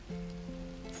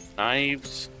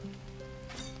 Knives.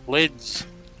 Lids.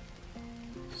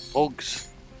 Bugs.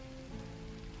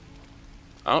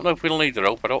 I don't know if we'll need the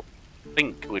rope. I don't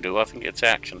think we do. I think it's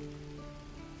action.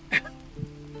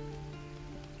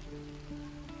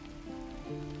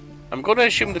 I'm going to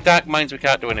assume the dark mines we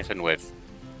can't do anything with.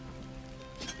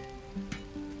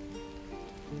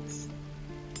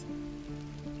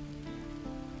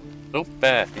 Oh,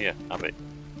 bear. Here, have it.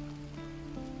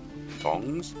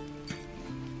 Tongs.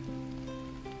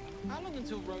 How long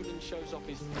until Roland shows off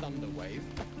his thunder wave?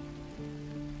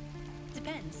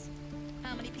 Depends.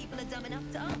 How many people are dumb enough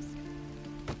to ask?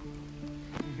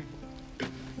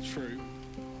 True.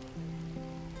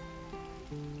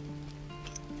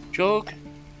 Jug.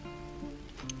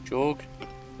 Jug.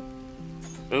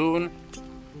 Spoon.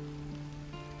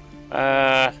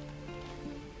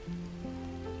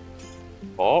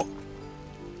 Fork.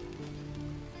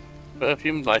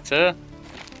 Perfume lighter.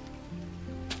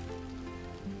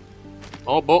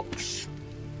 More books.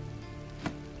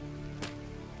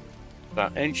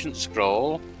 That ancient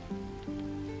scroll.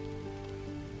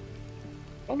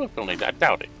 I don't know if we'll need that. I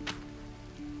doubt it.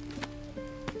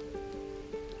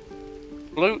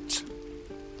 Flute.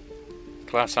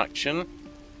 Class action.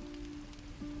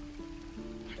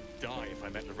 I'd die if I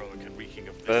met a Rowan reeking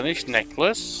of this. Burnished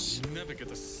necklace. Never get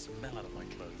the smell out of my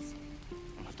clothes.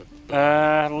 I'll have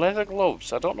to leather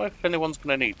gloves. I don't know if anyone's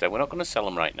going to need them. We're not going to sell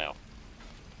them right now.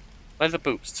 Leather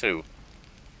boots too.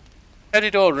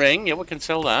 Peridor ring. Yeah, we can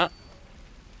sell that.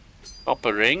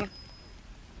 Copper ring.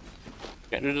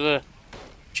 Get rid of the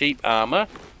cheap armor.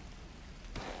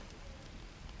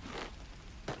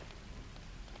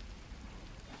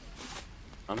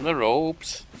 And the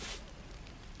robes.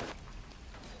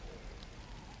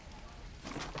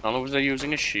 None of us are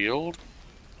using a shield.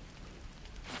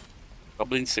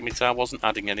 Goblin scimitar wasn't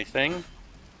adding anything.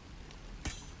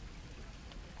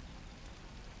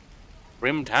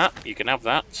 Rimmed hat, you can have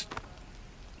that.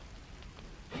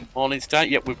 Morning star,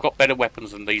 yep, we've got better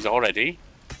weapons than these already.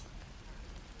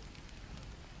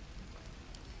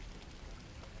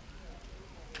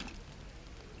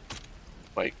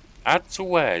 Wait, add to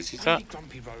wares, is that?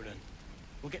 Grumpy, Roland.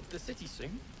 We'll get to the city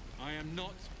soon. I am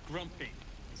not grumpy.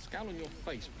 The scowl on your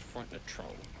face would frighten a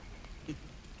troll.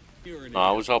 You're an idiot.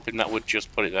 I was hoping that would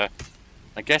just put it there.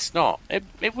 I guess not.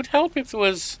 It would help if there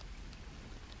was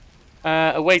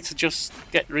a way to just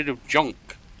get rid of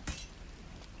junk.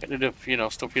 Get rid of, you know,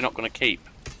 stuff you're not going to keep.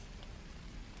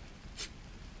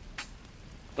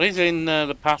 At least in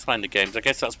the Pathfinder games, I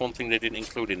guess that's one thing they didn't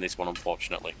include in this one,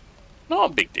 unfortunately.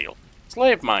 Not a big deal.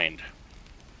 Slave mind.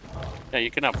 Yeah,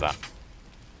 you can have that.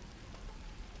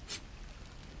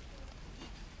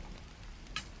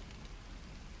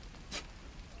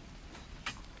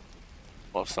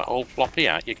 What's that old floppy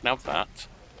hat? You can have that.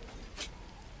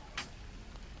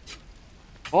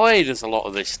 Boy, there's a lot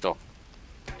of this stuff.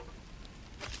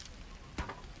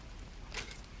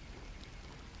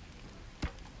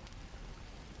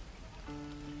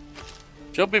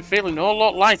 She'll be feeling a whole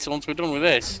lot lighter once we're done with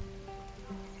this.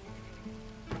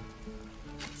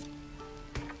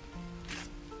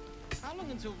 How long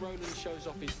until Ronan shows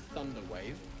off his thunder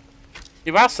wave?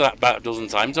 You've asked that about a dozen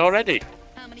times already.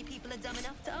 How many people are dumb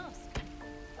enough to ask?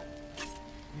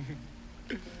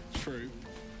 True.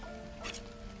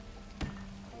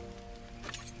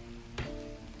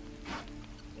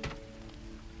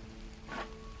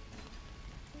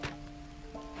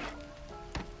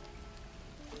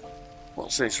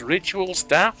 What's this? Ritual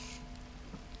staff?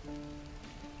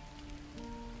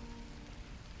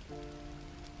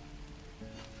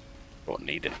 Don't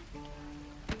need it.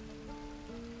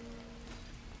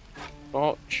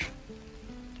 Torch.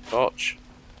 Torch.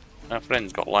 Our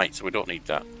friend's got light, so we don't need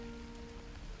that.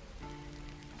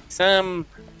 Sam,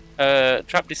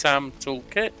 trap disarm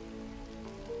toolkit.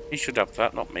 He should have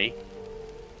that, not me.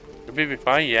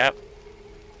 Revivify, yeah.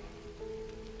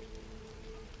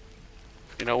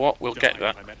 You know what? We'll get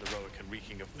that. I'm heroic and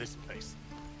reeking of this place.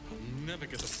 I'll never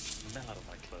get the smell out of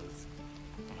my clothes.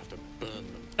 I'll have to burn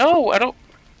them. No, I don't.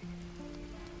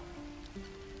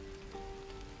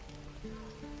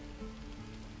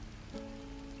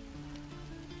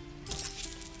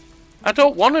 I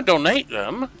don't want to donate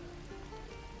them.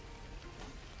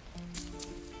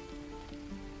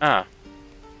 Ah.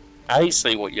 I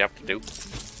see what you have to do.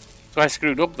 So I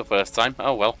screwed up the first time.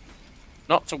 Oh well.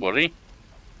 Not to worry.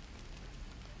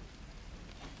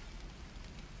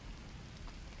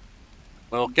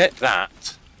 We'll get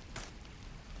that.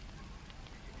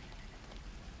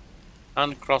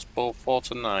 And crossbow 4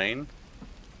 to 9.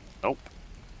 Nope.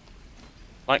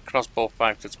 Light crossbow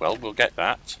 5 to 12. We'll get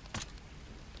that.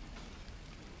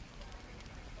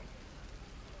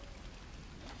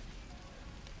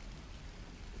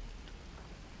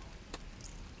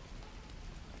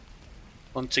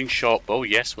 Hunting short bow,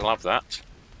 yes, we'll have that.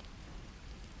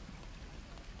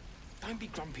 Don't be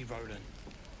grumpy, Ronan.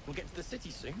 We'll get to the city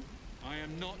soon. I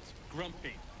am not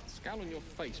grumpy. Scowl on your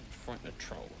face would frighten a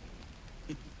troll.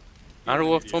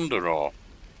 Arrow of Thunder Roar.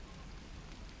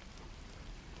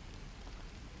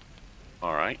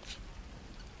 Alright.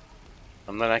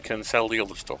 And then I can sell the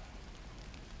other stuff.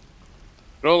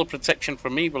 Roll of protection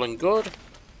from evil and good.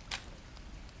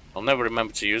 I'll never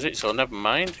remember to use it, so never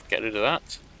mind. Get rid of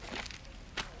that.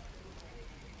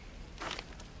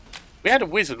 We had a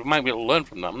wizard, we might be able to learn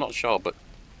from that, I'm not sure, but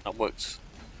that works.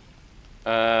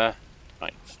 Right.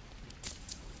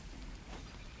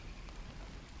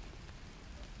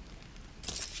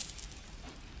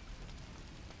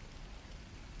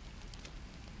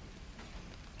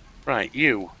 Right,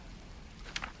 you.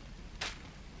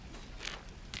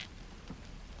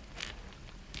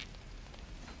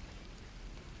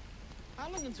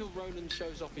 How long until Ronan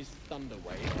shows off his thunder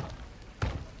wave?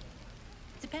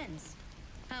 Depends.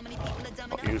 How many people are dumb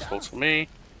Not enough useful to to me.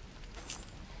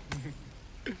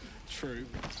 True.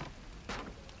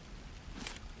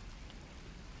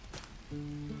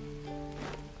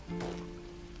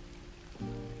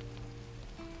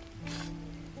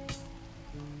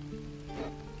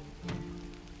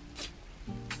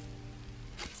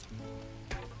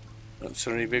 Let's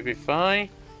revivify.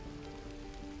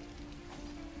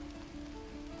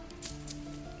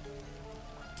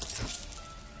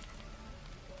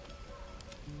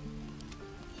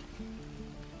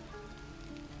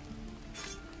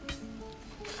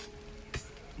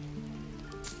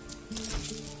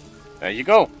 There you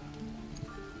go.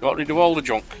 Got rid of all the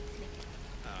junk.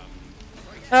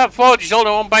 That forge is only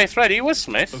owned by a thread. He was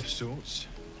Smith. Of sorts.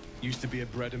 Used to be a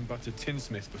bread and butter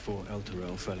tinsmith before El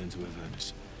Terrell fell into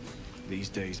Avernus. These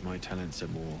days my talents are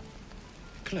more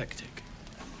eclectic.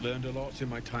 Learned a lot in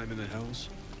my time in the Hells.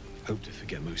 Hope to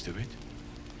forget most of it.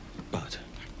 But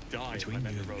between you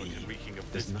and me,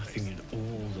 there's nothing in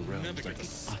all the realms like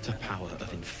the utter power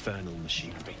of infernal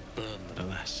machinery.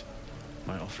 Alas,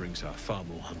 my offerings are far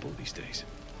more humble these days.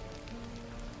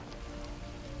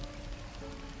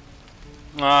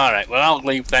 Alright, well I'll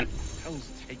leave then. Hells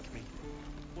take me.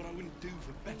 What I wouldn't do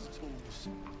for better tools.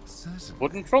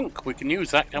 Wooden trunk, we can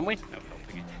use that, can we? No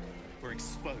helping it. We're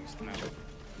exposed now.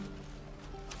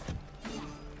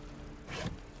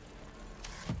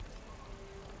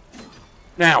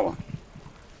 Now,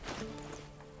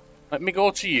 let me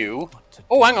go to you.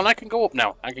 Oh, hang on, I can go up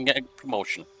now. I can get a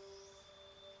promotion.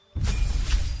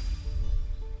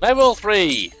 Level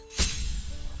 3.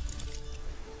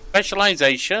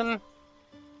 Specialization.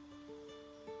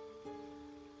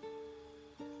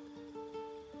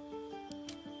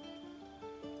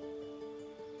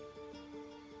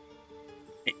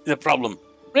 The problem.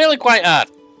 Really quite hard.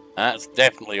 That's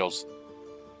definitely us.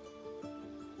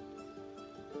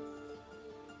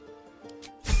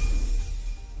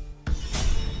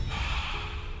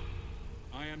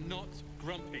 I am not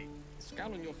grumpy. The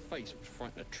scowl on your face would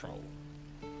frighten a troll.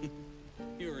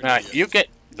 You're an Right, idiot. you get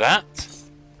that.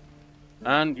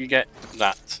 And you get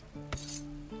that.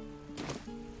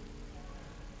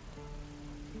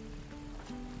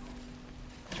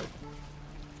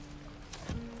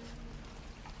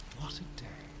 What a day.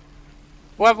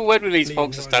 We'll have a word with these Lee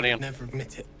folks, and Ryan Stadium. would never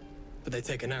admit it, but they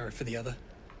take an arrow for the other.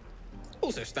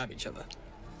 Also stab each other.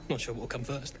 Not sure what will come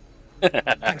first.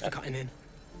 Thanks for cutting in.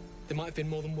 There might have been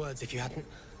more than words if you hadn't.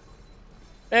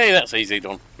 Hey, that's easy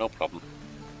done. No problem.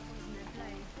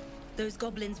 Those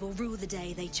goblins will rue the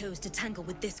day they chose to tangle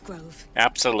with this grove.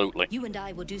 Absolutely. You and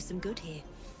I will do some good here.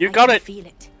 You got I it. Feel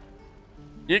it.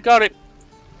 You got it.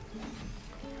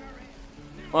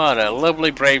 What a lovely,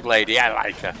 brave lady. I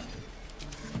like her.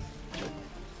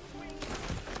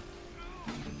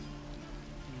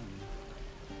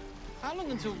 How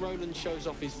long until Roland shows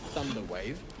off his thunder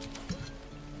wave?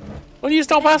 Will you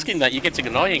stop asking that? You're getting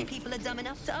annoying. People are dumb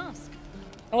enough to ask.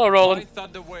 Hello, My Roland.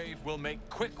 thunder wave will make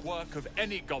quick work of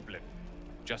any goblin.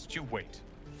 Just you wait.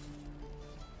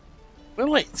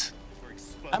 Will it?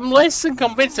 I'm less than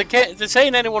convinced that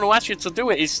saying anyone who asks you to do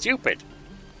it is stupid.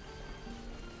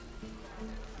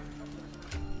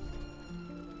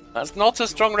 That's not a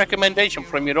strong recommendation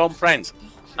from your own friends.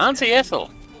 Auntie Ethel.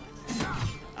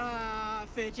 Ah,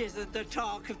 if it isn't the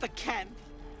talk of the camp.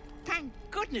 Thank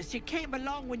goodness you came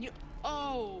along when you...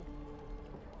 Oh.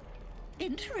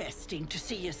 Interesting to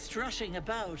see you strutting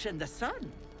about in the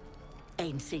sun.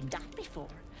 Ain't seen that before.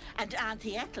 And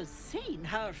Auntie Ethel's seen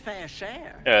her fair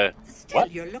share. Still,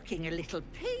 what? You're looking a little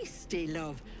pasty,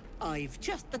 love. I've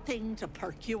just the thing to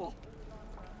perk you up.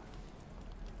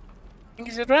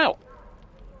 Is it out?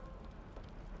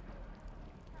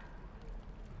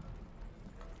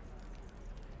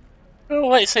 Well,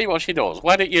 let's see what she does.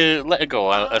 Why don't you let her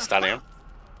go, Stadium?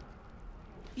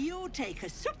 You take a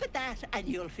sup at that and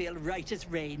you'll feel right as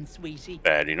rain, sweetie.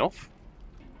 Fair enough.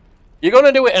 You're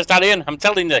gonna do it, Stadium. I'm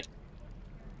telling you.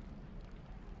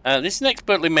 This is an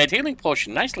expertly made healing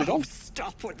potion. Nicely done.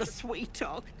 Stop with the sweet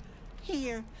talk.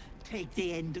 Here, take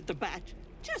the end of the bat,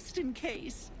 just in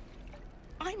case.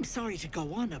 I'm sorry to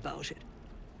go on about it,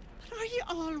 but are you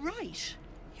all right?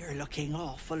 You're looking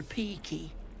awful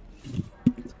peaky.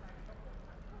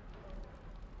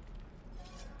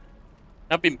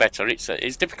 I've been better. It's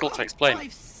difficult to explain.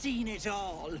 I've seen it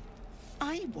all.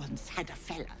 I once had a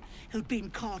fella who'd been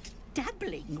caught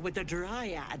dabbling with a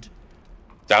dryad.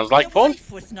 Sounds like fun.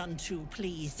 Wife was none too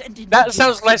pleased and didn't That give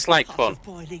sounds less a like pot fun. of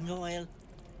boiling oil.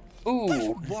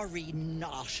 Ooh. But worry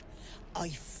not. I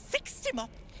fixed him up,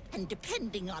 and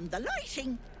depending on the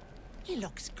lighting, he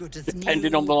looks good as new.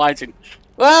 Depending on the lighting.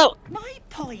 Well, My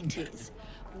point is,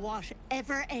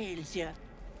 whatever ails you,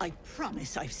 I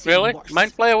promise I've seen really? worse.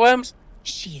 Mind flayer worms?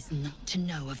 She is not to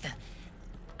know of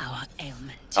our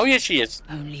ailment. Oh, yes, she is.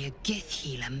 Only a Gith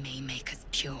healer may make us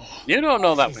pure. You don't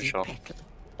know that for sure.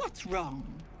 What's wrong?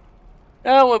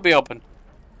 Oh, we'll be open.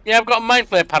 Yeah, I've got a mind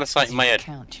flayer parasite in my head.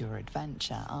 Count your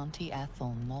adventure. Auntie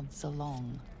Ethel nods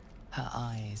along, her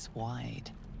eyes wide.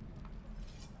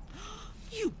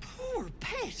 You poor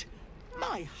pet.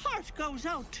 My heart goes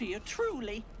out to you,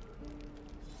 truly.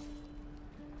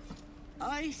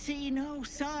 I see no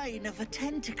sign of a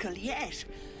tentacle yet,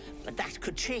 but that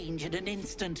could change in an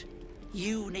instant.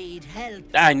 You need help.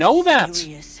 I know that.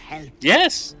 Serious help.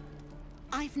 Yes.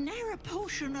 I've ne'er a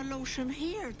potion or lotion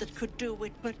here that could do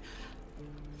it, but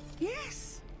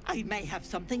yes, I may have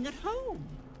something at home.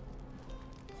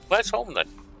 Where's home then?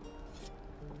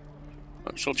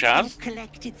 Such as? I've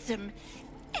collected some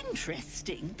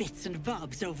interesting bits and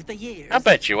bobs over the years. I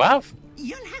bet you have.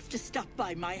 You'll have to stop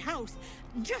by my house,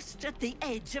 just at the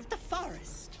edge of the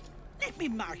forest. Let me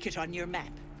mark it on your map.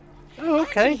 Oh,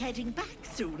 okay. I'll be heading back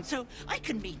soon, so I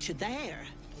can meet you there.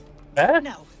 There?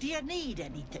 Now, do you need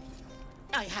anything?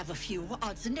 I have a few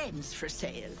odds and ends for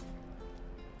sale.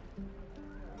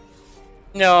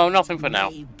 No, nothing for now.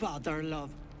 Nay, bother,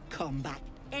 love. Come back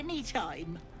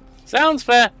anytime. Sounds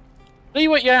fair. See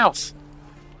you at your house.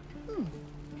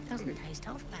 Doesn't taste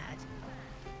half bad.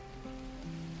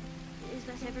 Is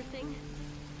that everything?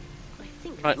 I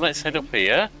think. Right, let's head up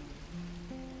here.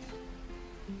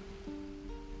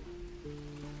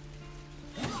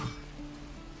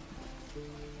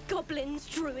 Goblins,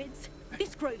 druids.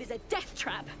 This grove is a death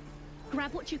trap.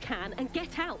 Grab what you can and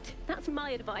get out. That's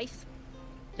my advice.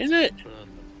 Is it?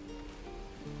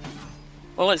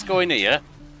 Well, let's go in here.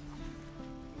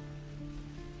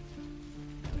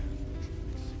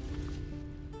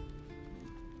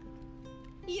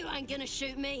 You ain't gonna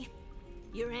shoot me.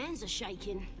 Your hands are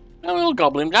shaking. A little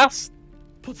goblin gas.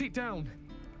 Put it down.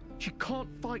 She can't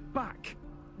fight back.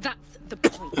 That's the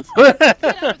point.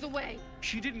 Get out of the way.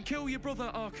 She didn't kill your brother,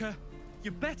 Arca.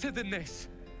 You're better than this.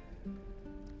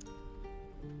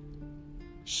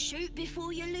 Shoot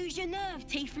before you lose your nerve,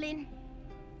 Tiefling.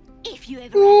 If you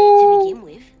ever had it to begin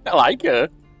with. I like her.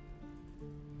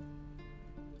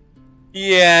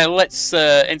 Yeah, let's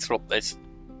interrupt this.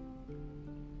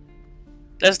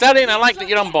 There's Daddy, and I like that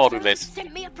you're on board with this.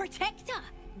 Sent me a protector.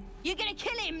 You're gonna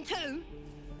kill him too?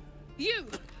 You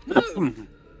move.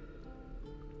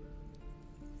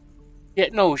 Yeah,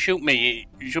 no, shoot me.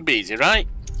 It should be easy, right?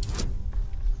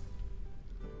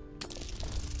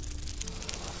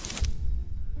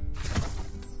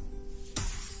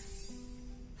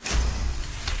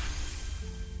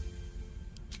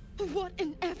 What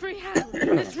in every hell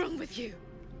is wrong with you?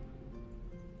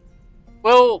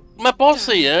 Well, my boss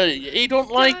here, he don't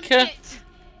like.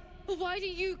 Why do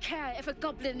you care if a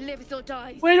goblin lives or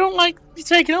dies? We don't like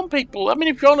taking on people. I mean,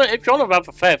 if you wanna have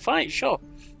a fair fight, sure.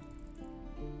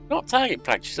 Not target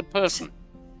practice, a person.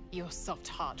 Your soft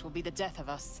heart will be the death of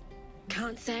us.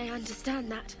 Can't say I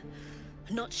understand that.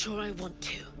 Not sure I want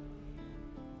to.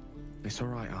 It's all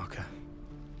right, Arca.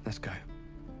 Let's go.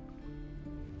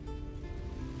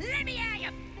 Let me at you!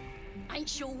 Ain't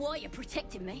sure why you're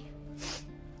protecting me.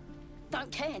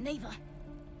 Don't care, neither.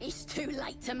 It's too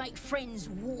late to make friends,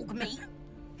 warg me.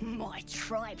 My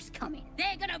tribe's coming.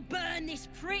 They're gonna burn this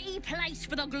pretty place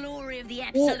for the glory of the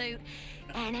Absolute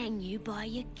and hang you by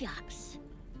your guts.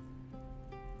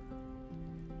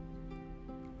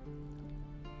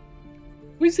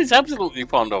 Who's this absolutely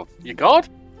fond of? Your god?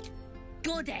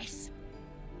 Goddess.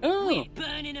 Oh. We're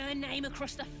burning her name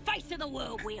across the face of the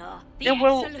world, we are. The Yeah,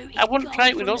 well, Absolute I wouldn't is try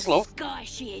it God with from us, the love. Sky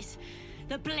she is.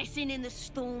 The blessing in the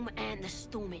storm and the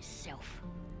storm itself.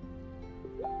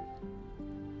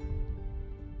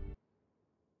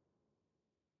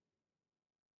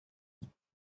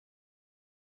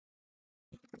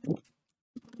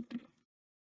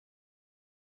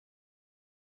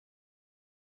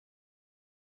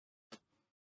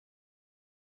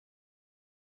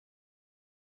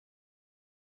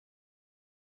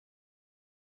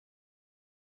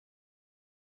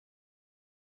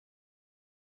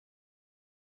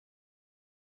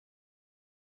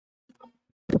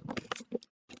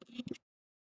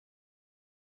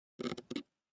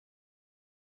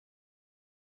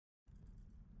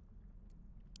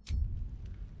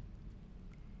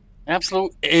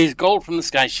 Absolute is gold from the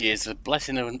sky. She is a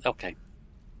blessing of an. Okay.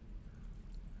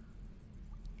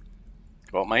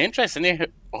 Got my interest in the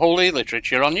holy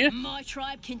literature on you. My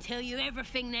tribe can tell you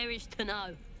everything there is to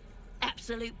know.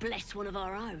 Absolute bless one of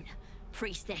our own.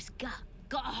 Priestess Gut.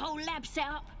 Got a whole lab set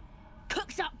up.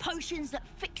 Cooks up potions that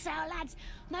fix our lads,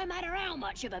 no matter how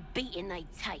much of a beating they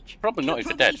take. Probably not Could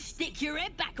if they're probably dead. stick your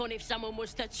head back on if someone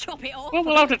was to chop it off. Well,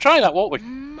 we'll have to try that, won't we?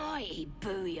 Mighty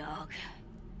booyog.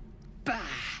 Bah!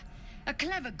 A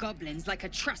clever goblin's like a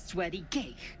trustworthy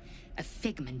gig. A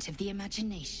figment of the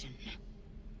imagination.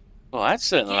 Well, I'd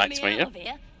certainly Get like me to meet out you. of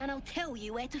here, and I'll tell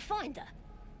you where to find her.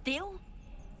 Deal?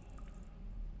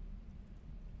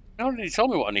 You already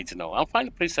told me what I need to know. I'll find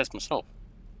the princess myself.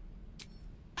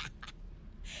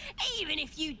 Even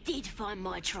if you did find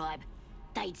my tribe,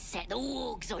 they'd set the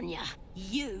wargs on you.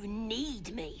 You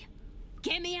need me.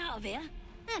 Get me out of here,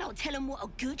 and I'll tell them what a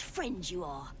good friend you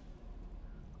are.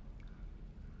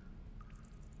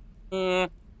 We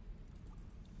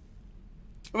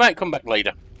might come back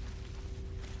later.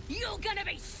 You're gonna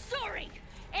be sorry,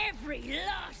 every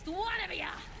last one of you.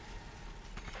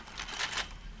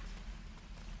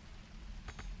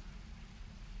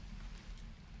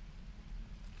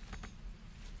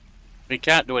 We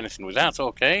can't do anything with that,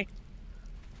 okay?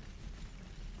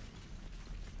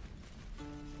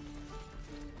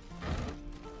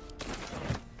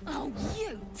 Oh,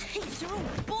 you teeth are all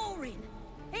boring.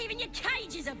 Even your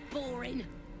cages are boring.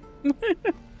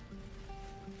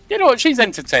 You know what? She's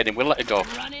entertaining. We'll let her go.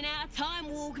 Running out of time,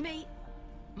 warg meat.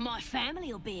 My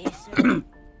family will be here soon.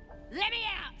 Let me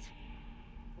out.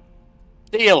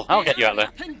 Deal. I'll get you out there.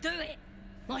 Up and do it.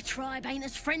 My tribe ain't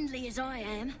as friendly as I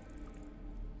am.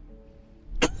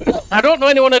 I don't know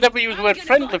anyone who'd ever use the word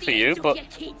friendly for you, but Your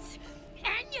kids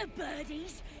and your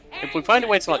birdies. if we find a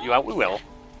way to let you out, we will.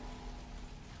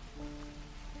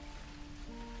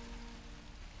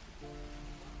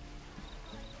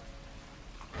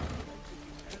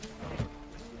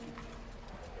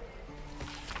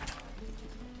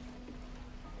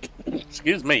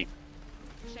 Excuse me.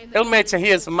 Ilmater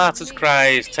hears the martyr's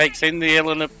cries, takes in the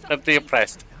ill and of the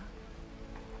oppressed.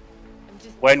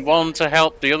 When one to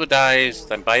help the other dies,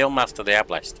 then by Ilmaster they are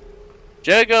blessed.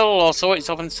 Jurgle, or so it's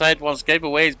often said, once gave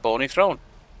away his bony throne.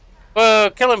 For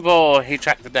Killenvor, he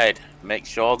tracked the dead. Make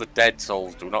sure the dead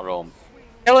souls do not roam.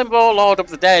 Killenvor, Lord of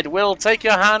the Dead, will take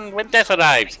your hand when death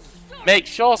arrives. Make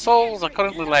sure souls are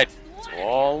currently led to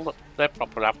all their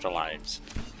proper afterlives.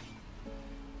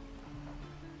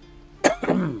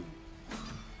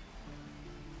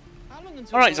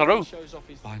 Alright, Zoru.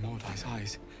 By Mordai's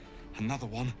eyes. Another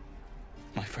one.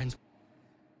 My friends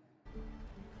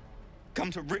come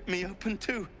to rip me open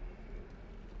too.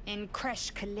 In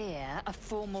Kresh Kalir, a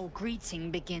formal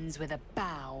greeting begins with a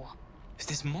bow. Is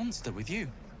this monster with you?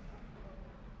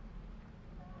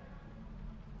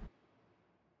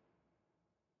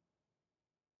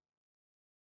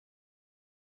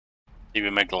 Give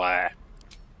him a glare.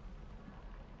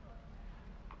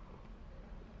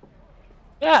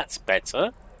 That's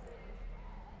better.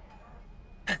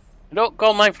 Don't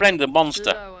call my friend a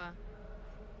monster.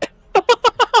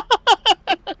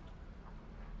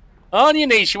 On your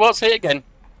knees, she won't say it again.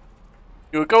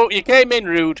 You came in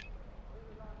rude.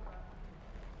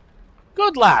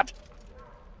 Good lad.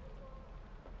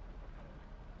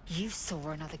 You saw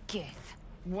another Gith.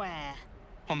 Where?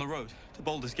 On the road to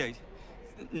Baldur's Gate,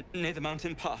 near the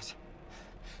mountain pass.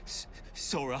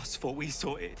 Saw us, for we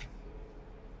saw it.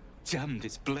 Jammed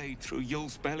its blade through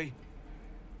Yul's belly,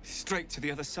 straight to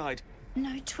the other side.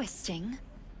 No twisting.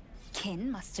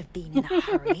 Kin must have been in a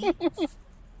hurry.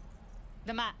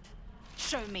 The map.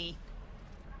 Show me.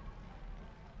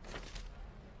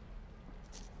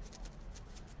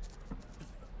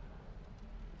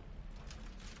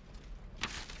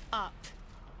 Up.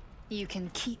 You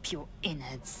can keep your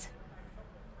innards.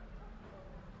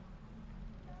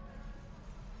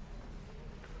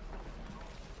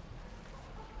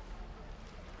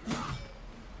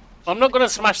 I'm not going to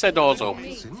smash their doors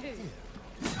open.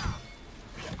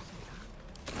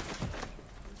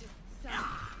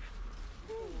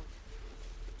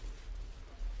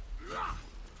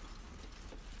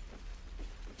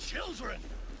 Children!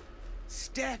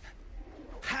 Step,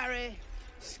 parry,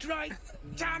 strike,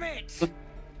 damn it!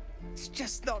 It's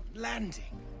just not landing.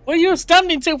 Well, you're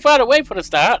standing too far away for a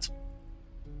start.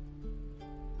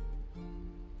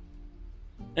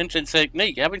 Entrance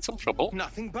technique, you having some trouble?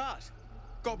 Nothing but.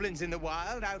 Goblins in the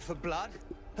wild, out for blood,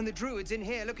 and the druids in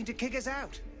here looking to kick us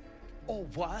out. Or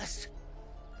worse.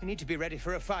 We need to be ready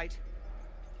for a fight.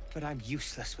 But I'm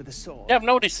useless with a sword. Yeah, I've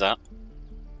noticed that.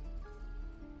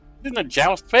 Isn't a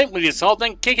joust? Feint with your sword,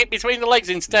 then kick it between the legs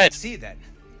instead. Let's see then.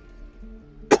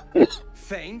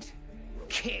 Feint,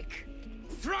 kick,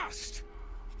 thrust.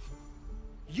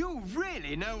 You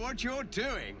really know what you're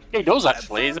doing. He does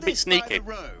actually. He's a bit sneaky. By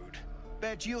the road.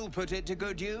 Bet you'll put it to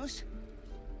good use.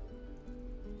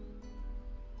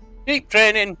 Keep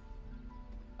training.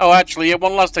 Oh, actually, yeah,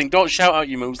 one last thing. Don't shout out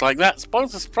your moves like that.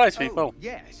 Spoils the surprise people.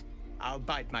 Yes. I'll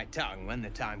bite my tongue when the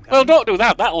time comes. Well, don't do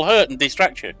that. That'll hurt and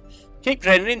distract you. Keep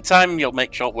training. In time, you'll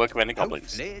make short work of any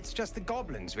goblins. Hopefully, it's just the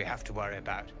goblins we have to worry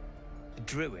about. The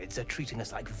druids are treating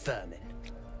us like vermin.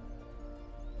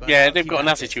 But yeah, I'll they've keep got an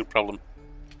at it. attitude problem.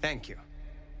 Thank you.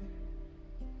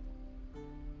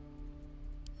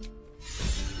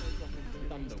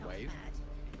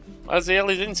 As the hell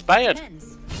is inspired.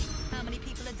 How many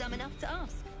people are dumb enough to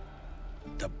ask?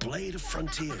 The Blade of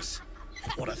Frontiers.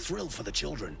 What a thrill for the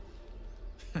children.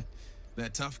 They're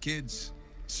tough kids.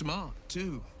 Smart,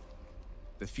 too.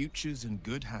 The future's in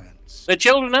good hands. The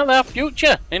children are their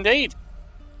future, indeed.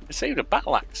 Received a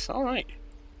battle axe. All right.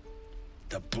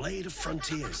 The Blade of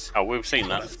Frontiers. Oh, we've seen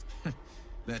that.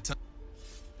 They're tough.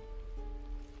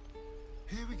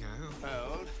 Here we go.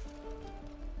 Hold.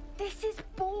 This is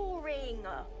boring.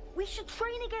 We should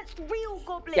train against real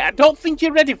goblins. Yeah, I don't think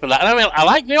you're ready for that. I mean, I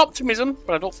like the optimism,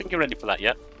 but I don't think you're ready for that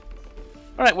yet.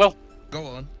 All right, well. Go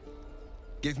on.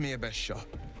 Give me a best shot.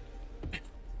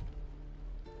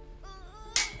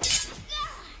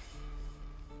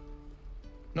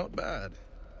 Not bad.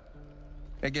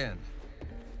 Again.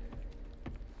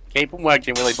 Keep on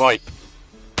working, Willy boy.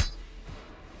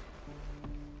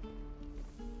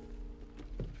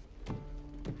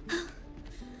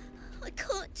 I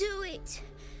can't do it.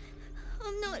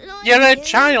 I'm not like You're a you.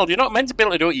 child. You're not meant to be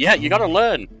able to do it yet. You got to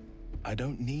learn. I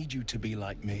don't need you to be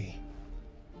like me.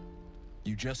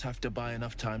 You just have to buy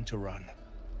enough time to run.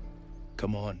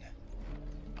 Come on.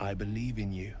 I believe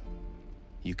in you.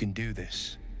 You can do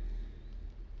this.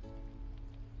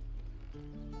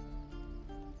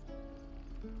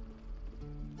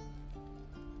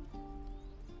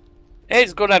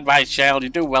 It's good advice, child. You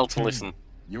do well to listen.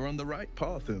 You're on the right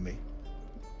path, Umi.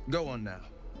 Go on now.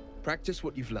 Practice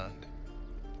what you've learned.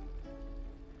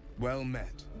 Well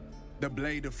met. The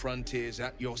Blade of Frontiers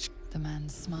at your... The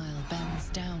man's smile bends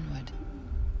downward.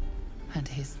 and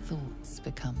his thoughts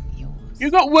become yours.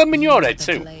 You got worm in your head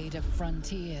The too. blade of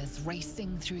frontiers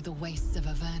racing through the wastes of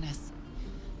Avernus.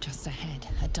 Just ahead,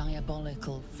 a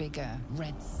diabolical figure,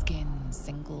 red skin,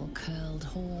 single curled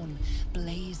horn,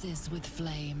 blazes with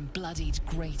flame, bloodied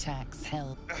great axe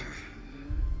held.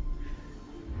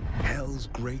 Hell's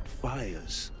great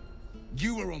fires.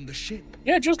 You were on the ship.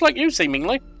 Yeah, just like you,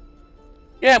 seemingly.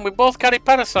 Yeah, and we both carry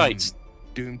parasites.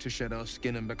 Doomed to shed our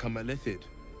skin and become a lithid,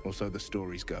 or so the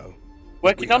stories go.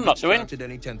 Working on not doing. Sprouted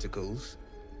any tentacles?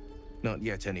 Not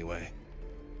yet, anyway.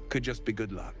 Could just be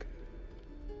good luck.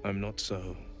 I'm not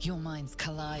so. Your minds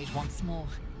collide once more.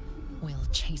 Will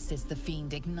chases the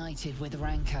fiend ignited with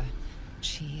rancor.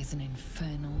 She is an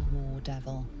infernal war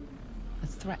devil. A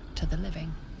threat to the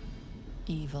living.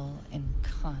 Evil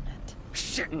incarnate.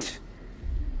 Shit!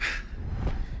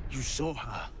 You saw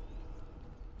her.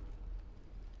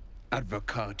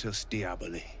 Advocatus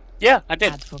Diaboli. Yeah, I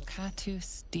did.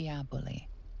 Advocatus Diaboli.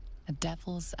 A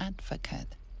devil's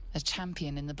advocate. A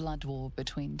champion in the blood war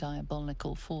between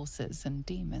diabolical forces and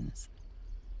demons.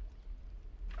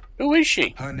 Who is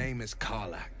she? Her name is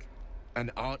Karlach.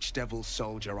 An archdevil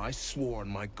soldier I swore on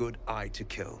my good eye to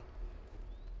kill.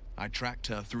 I tracked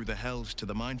her through the hells to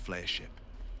the Mind Flayer ship.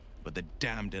 But the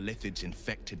damned Illithids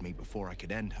infected me before I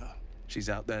could end her. She's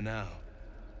out there now,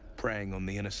 preying on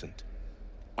the innocent.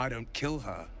 I don't kill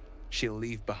her, she'll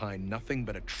leave behind nothing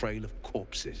but a trail of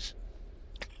corpses.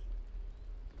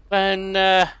 Then,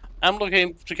 I'm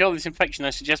looking to kill this infection.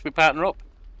 I suggest we partner up.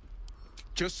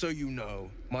 Just so you know,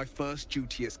 my first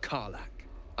duty is Karlach.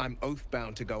 I'm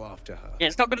oath-bound to go after her. Yeah,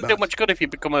 it's not going to do much good if you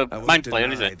become a Mind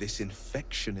Flayer, is it? This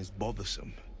infection is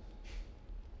bothersome.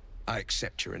 I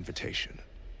accept your invitation.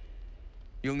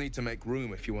 You'll need to make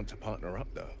room if you want to partner up,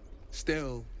 though.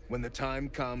 Still, when the time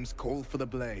comes, call for the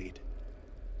blade.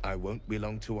 I won't be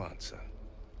long to answer.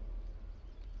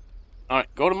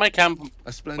 Alright, go to my camp.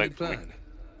 A splendid plan.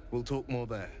 We'll talk more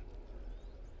there.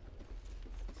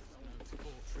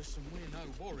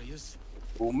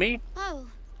 Who, me? Oh,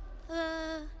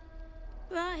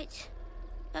 right.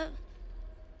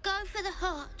 Go for the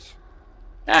heart.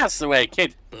 That's the way,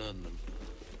 kid. Burn them.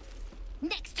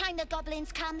 Next time the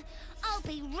goblins come, I'll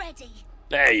be ready.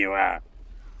 There you are.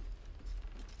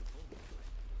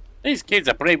 These kids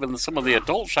are braver than some of the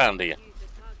adults around here.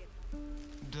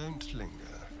 Don't linger.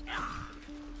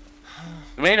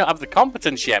 They may not have the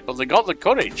competence yet, but they got the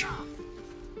courage.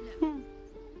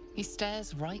 He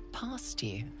stares right past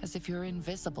you, as if you're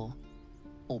invisible.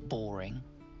 Or boring.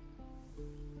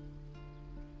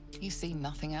 You see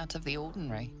nothing out of the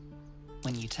ordinary.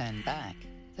 When you turn back,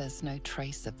 there's no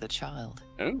trace of the child.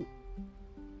 Oh.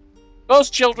 Those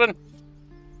children!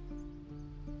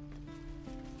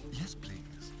 Yes, please.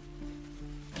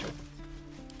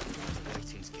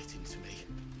 Waiting's getting to me.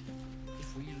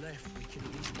 If we left, we can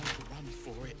at least make a run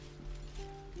for it.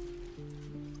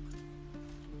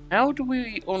 How do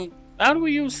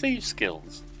we use these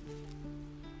skills?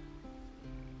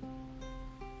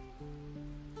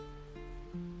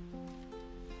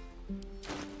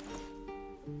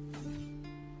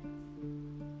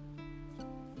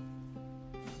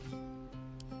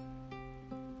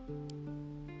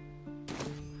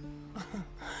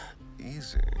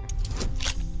 Easy.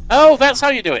 Oh, that's how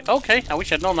you do it. Okay, I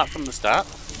wish I'd known that from the start.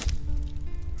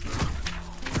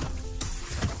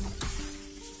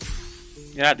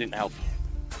 Yeah, that didn't help.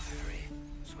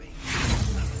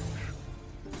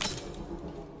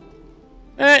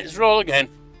 Let's roll again.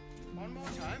 One more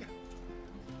time.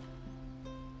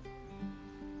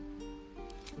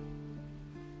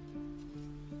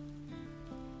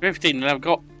 15, and I've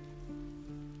got...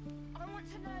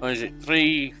 What is it?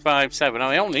 3, 5, 7.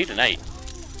 I only need an 8.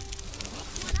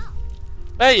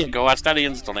 There you go, our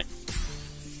stallion's done it.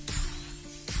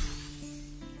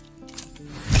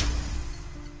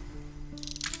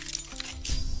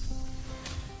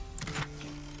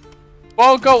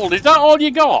 Well, gold, is that all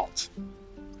you got?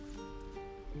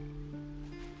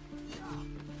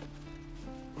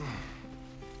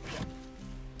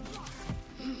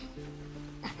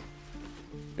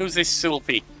 Who's this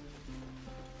Sylphie?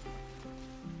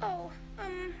 Oh,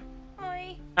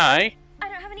 Hi. I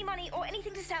don't have any money or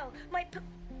anything to sell. My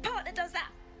partner does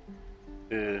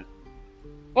that.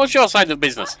 What's your side of the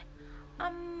business?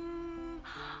 I'm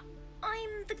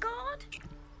the guard,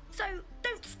 so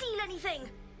don't steal anything.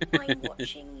 I'm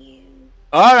watching you.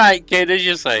 Alright, kid, as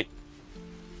you say.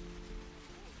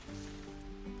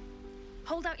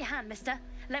 Hold out your hand, mister.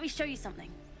 Let me show you something.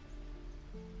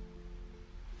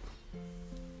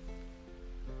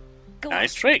 Go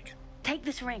Nice on. trick. Take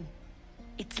this ring.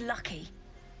 It's lucky.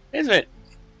 Is it?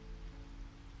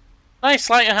 Nice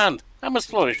sleight of hand. I must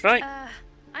flourish, right?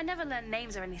 I never learned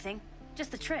names or anything.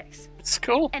 just the tricks. It's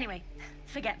cool. Anyway,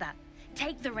 forget that.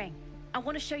 Take the ring. I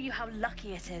want to show you how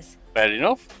lucky it is. Fair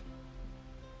enough.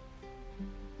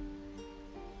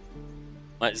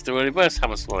 Let's do a reverse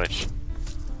hammer flourish.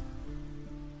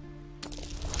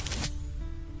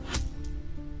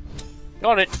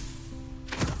 Got it.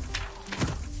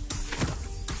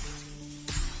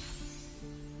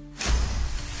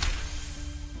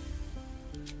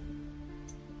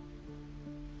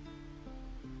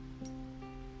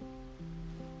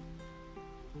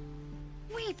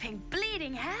 Weeping,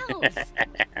 bleeding hells!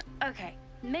 Okay,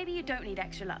 maybe you don't need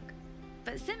extra luck.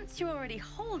 But since you're already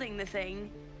holding the thing,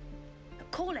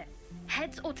 call it.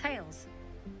 Heads or tails?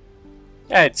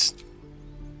 Heads.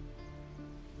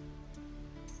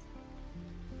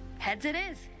 Heads it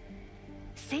is.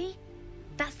 See?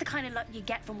 That's the kind of luck you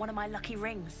get from one of my lucky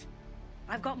rings.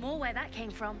 I've got more where that came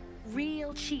from.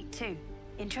 Real cheap too.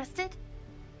 Interested?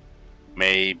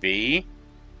 Maybe.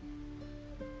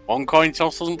 One coin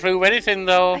toss doesn't prove anything,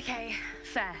 though. Okay,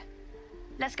 fair.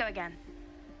 Let's go again.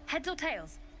 Heads or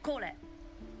tails? Call it.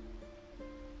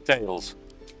 Tails.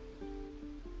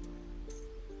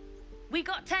 We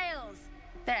got tails.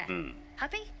 There.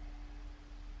 Happy?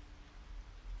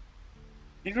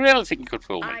 You really think you could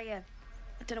fool me? I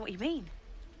don't know what you mean.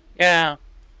 Yeah.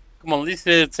 Come on, this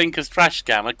is a Tinker's trash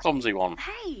scam, a clumsy one.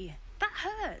 Hey, that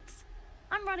hurts.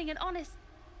 I'm running an honest...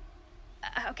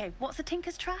 okay, what's a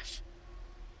Tinker's trash?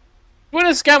 When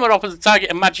a scammer offers to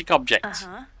target a magic object,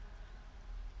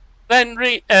 then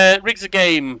rigs a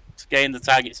game to gain the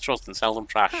target's trust and sell them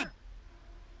trash. Huh.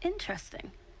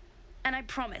 Interesting. And I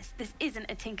promise, this isn't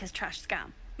a Tinker's trash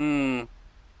scam. Then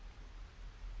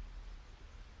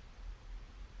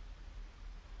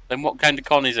what kind of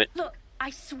con is it? Look, I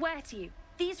swear to you,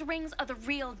 these rings are the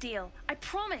real deal. I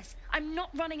promise, I'm not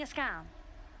running a scam.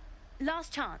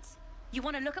 Last chance. You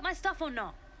want to look at my stuff or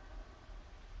not?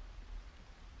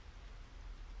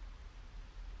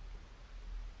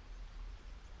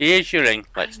 Here's your ring.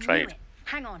 Let's trade.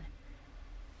 Hang on.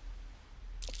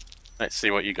 Let's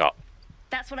see what you got.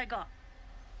 That's what I got.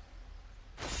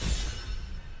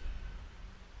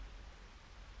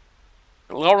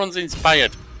 Oran's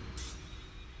inspired.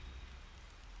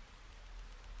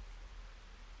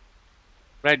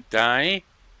 Red dye. You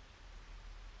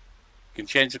can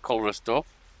change the colour of stuff.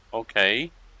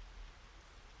 Okay.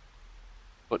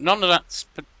 But none of that's...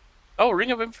 Oh,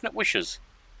 Ring of Infinite Wishes.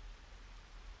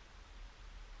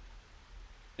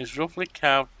 It's roughly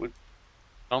carved with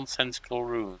nonsensical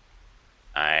runes.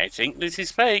 I think this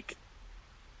is fake.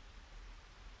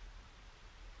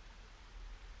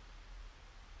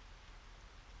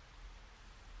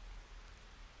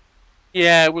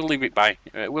 Yeah, we'll leave it by.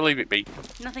 We'll leave it be.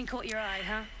 Nothing caught your eye,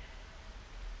 huh?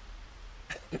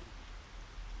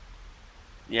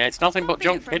 Yeah, it's nothing but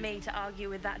junk, for kid. me to argue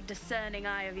with that discerning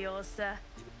eye of yours, sir.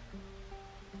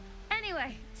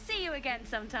 Anyway, see you again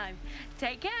sometime.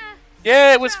 Take care.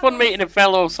 Yeah, it was fun meeting a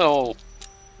fellow soul.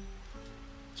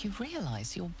 You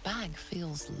realise your bag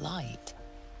feels light.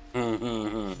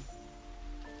 You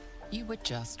were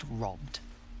just robbed.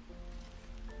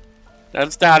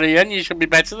 That's Darian, you should be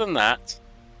better than that.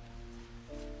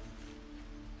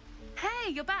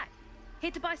 Hey, you're back.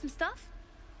 Here to buy some stuff?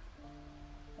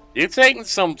 You're taking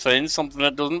something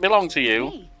that doesn't belong to you.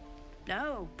 Me?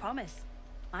 No, promise.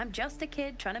 I'm just a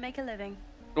kid trying to make a living.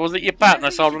 Was it your partner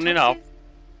I saw running off?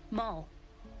 Moll.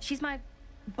 She's my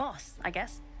boss, I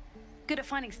guess. Good at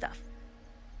finding stuff.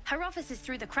 Her office is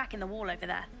through the crack in the wall over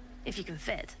there, if you can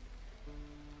fit.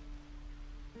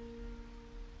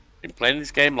 Been playing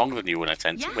this game longer than you and I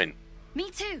tend to win. Me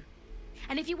too.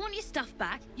 And if you want your stuff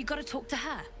back, you gotta talk to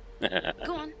her.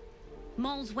 Go on.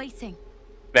 Moll's waiting.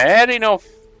 Fair enough.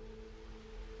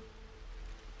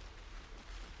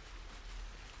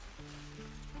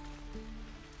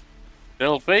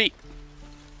 Filthy.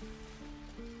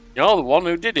 You're the one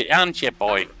who did it, aren't you,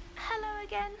 boy? Hello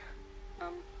again.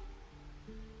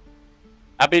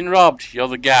 I've been robbed. You're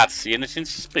the guard. See anything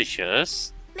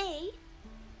suspicious? Me?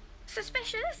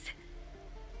 Suspicious?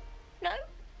 No?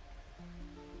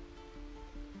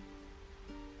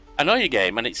 I know your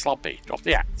game and it's sloppy. Drop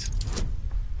the act.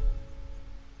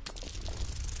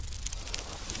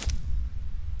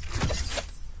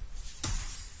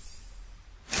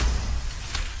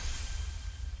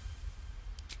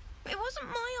 It wasn't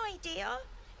my idea.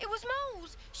 It was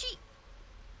Moll's. She...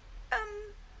 I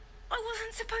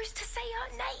wasn't supposed to say her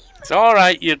name. It's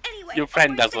alright, Anyway, your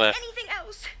friend does it. Anything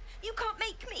else? You can't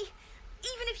make me.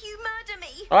 Even if you murder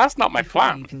me. Well, that's not my Before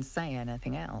plan. you can say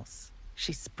anything else,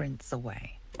 she sprints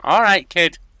away. Alright,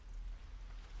 kid.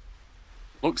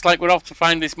 Looks like we're off to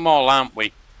find this mall, aren't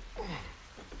we?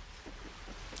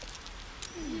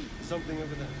 Something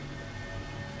over there.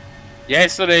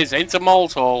 Yes, there is. Into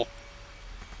Mole's Hall.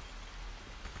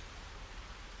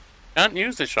 Can't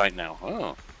use this right now.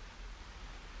 Oh.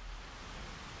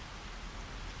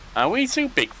 Are we too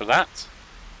big for that?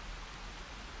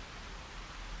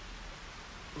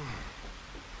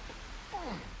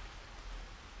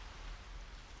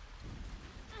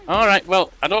 Alright,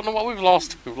 well, I don't know what we've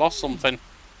lost. We've lost something.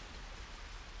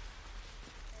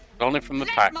 Only from the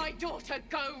pack. Let my daughter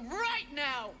go right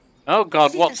now! Oh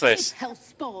god, She's what's a this? hell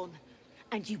spawn,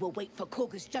 and you will wait for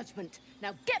Korga's judgment.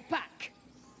 Now get back!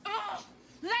 Oh,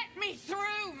 let me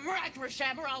through,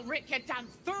 Ragrasham, or I'll rip your damn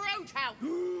throat out!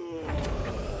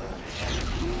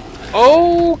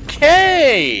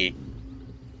 Okay!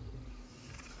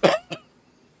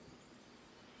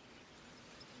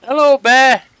 Hello,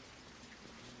 bear!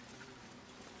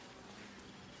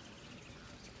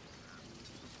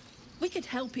 We could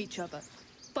help each other.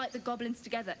 Fight the goblins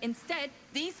together. Instead,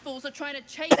 these fools are trying to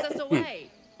chase us away.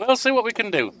 We'll see what we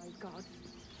can do. Oh my god.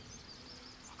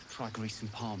 Try greasing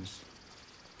palms.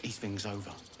 Ease things over.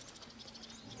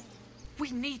 We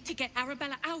need to get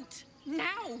Arabella out.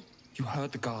 Now! You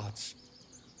heard the guards.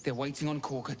 They're waiting on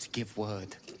Korga to give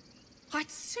word.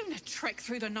 I'd sooner trek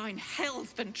through the 9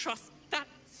 hells than trust that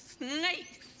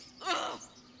snake. Ugh.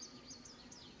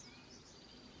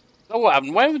 Oh, what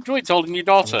happened? Why are the druids holding your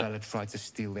daughter? Arabella tried to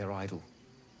steal their idol.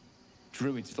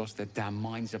 Druids lost their damn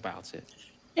minds about it.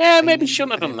 Yeah, They maybe knew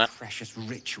shouldn't have their done that. Precious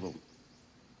ritual.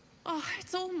 Oh,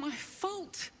 it's all my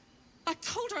fault. I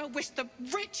told her I wished the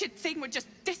wretched thing would just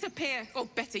disappear, or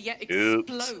better yet,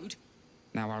 explode.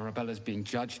 Now Arabella's being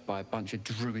judged by a bunch of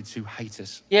druids who hate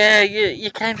us. Yeah,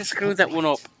 you kind of screwed that one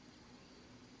up.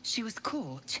 She was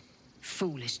caught.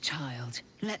 Foolish child.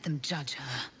 Let them judge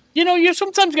her. You know, you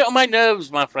sometimes get on my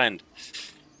nerves, my friend.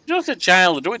 Just a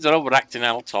child, the druids are overacting,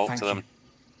 I'll talk to them.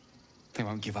 They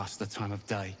won't give us the time of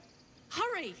day.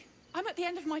 Hurry! I'm at the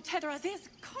end of my tether as is.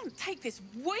 Can't take this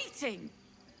waiting.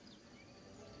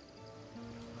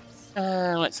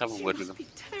 Let's have a word with them.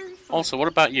 Also, what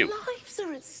about you? Lives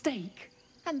are at stake,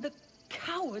 and the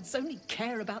cowards only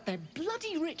care about their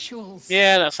bloody rituals.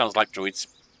 Yeah, that sounds like druids.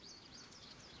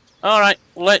 Alright,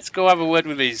 let's go have a word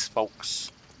with these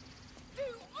folks.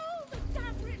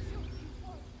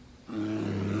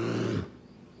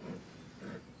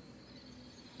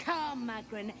 Come,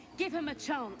 Magrin. Give him a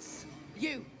chance.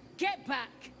 You, get back.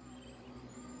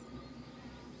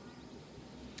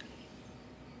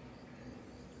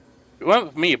 If it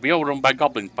weren't for me, it'd be overrun by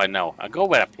goblins by now. I go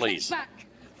where I please. Get back.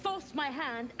 Force my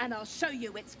hand, and I'll show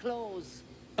you its claws.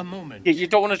 A moment. You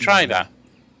don't want to try that?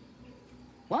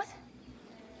 What?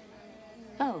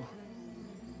 Oh,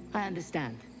 I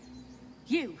understand.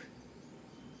 You.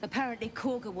 Apparently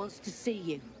Korga wants to see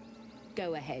you.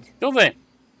 Go ahead. Do they?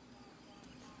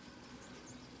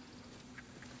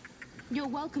 Your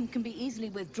welcome can be easily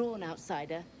withdrawn,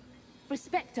 outsider.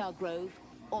 Respect our grove,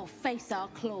 or face our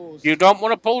claws. You don't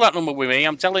want to pull that number with me,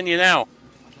 I'm telling you now.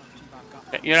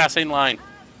 Get your ass in line.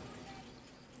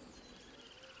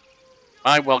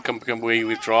 My welcome can be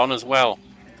withdrawn as well.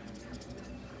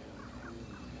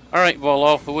 Alright,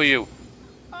 Volo, who are you?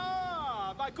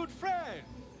 Ah, my good friend.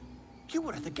 You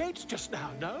were at the gates just now,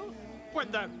 no? When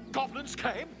the goblins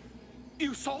came?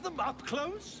 You saw them up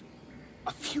close?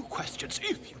 A few questions,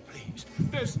 if you please.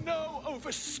 There's no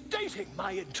overstating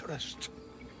my interest.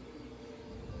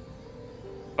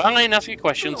 Fine, ask your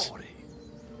questions. Glory.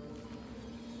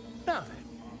 Now then,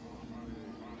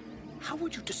 how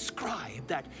would you describe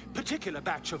that particular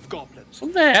batch of goblins?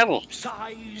 What the hell?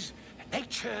 Size,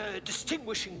 nature,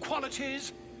 distinguishing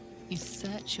qualities? You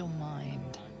search your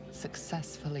mind,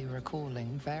 successfully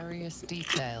recalling various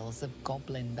details of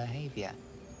goblin behavior.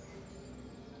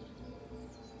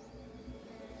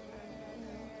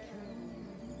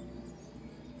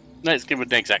 Let's give it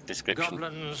an exact description.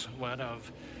 Goblins were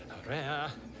of a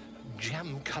rare,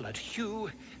 jam-colored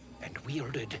hue and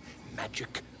wielded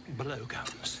magic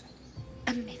blowguns.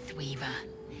 A mythweaver.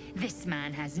 This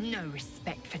man has no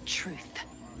respect for truth.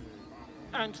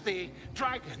 And the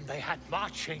dragon they had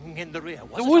marching in the rear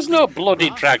was There was no of the bloody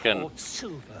brass dragon. or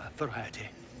silver variety.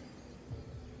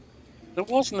 There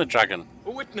wasn't a dragon.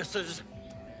 Witnesses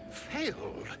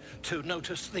failed to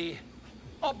notice the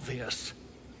obvious.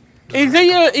 Is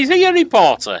he a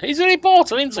reporter? He's a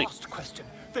reporter, isn't he? Last question,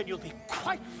 then you'll be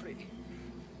quite free.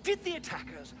 Did the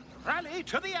attackers rally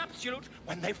to the absolute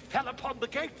when they fell upon the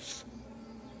gates?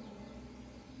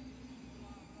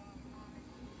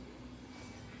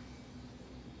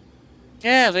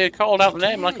 Yeah, they called out the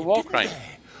name like a war crime.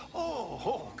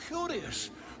 Oh, curious.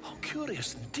 Oh,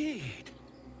 curious indeed.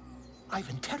 I've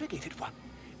interrogated one.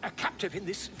 a captive in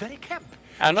this very camp.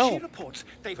 I know. She reports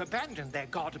they've abandoned their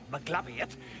god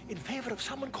Maglabiet in favor of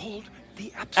someone called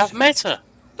the Absolute. I've met her.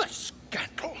 The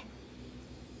scandal.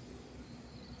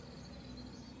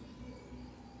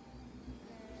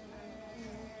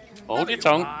 Hold your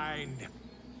tongue.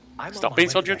 I'm Stop on my being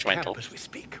way so to their judgmental. camp as we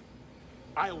speak.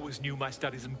 I always knew my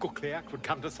studies in Gukliak would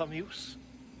come to some use.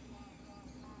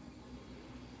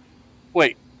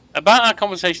 Wait, about our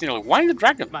conversation earlier, why the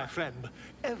dragon? My friend,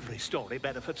 every story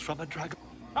benefits from a dragon.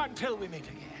 Until we meet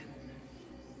again.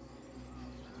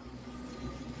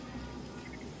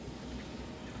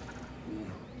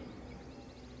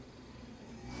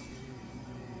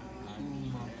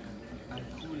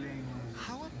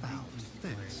 How about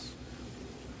this?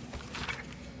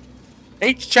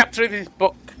 Each chapter of this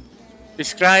book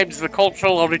describes the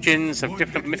cultural origins of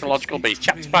different mythological beasts.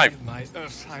 Chapter 5. My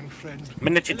Earthheim friend.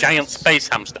 Miniature giant space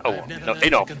hamster. Oh, no,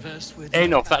 enough.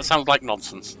 Enough, that sounds like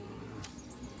nonsense.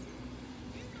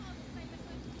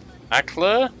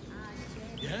 Ackler?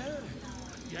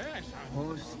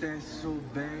 Hostes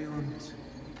obeunt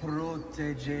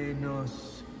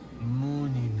protegenos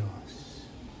muninos.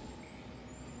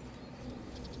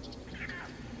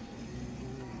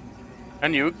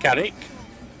 And you, Carrick?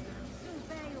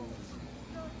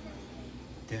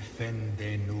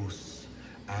 Defendenus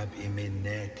ab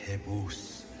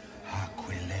iminetibus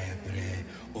aquilebre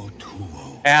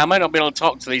otuo. Yeah, I might not be able to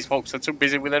talk to these folks. They're too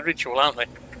busy with their ritual, aren't they?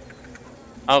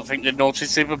 I don't think they'd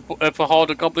notice if a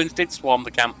horde of goblins did swarm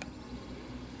the camp.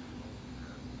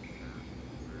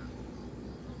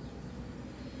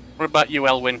 What about you,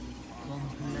 Elwyn?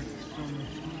 Complexum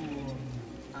tuum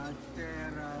ad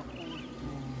terra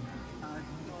utum ad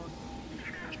nos.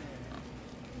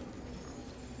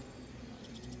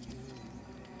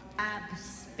 Ab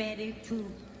spiritu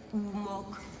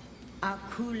umoc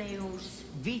aculeus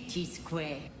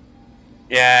vitisque.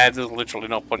 Yeah, there's literally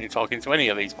no point in talking to any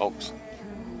of these folks.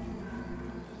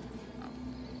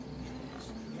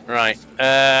 Right,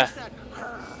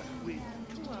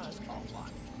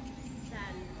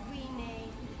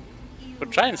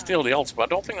 But try and steal the altar, but I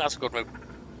don't think that's a good move.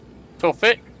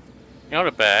 Tuffy, you're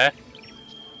a bear.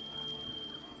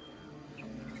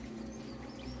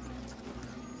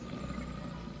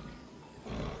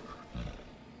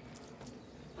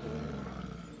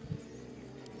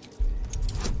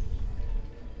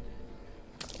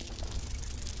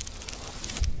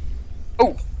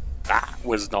 Oh, that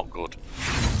was not good.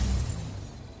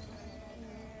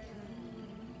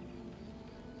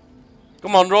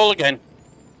 Come on, roll again.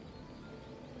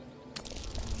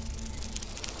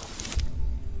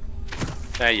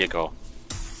 There you go.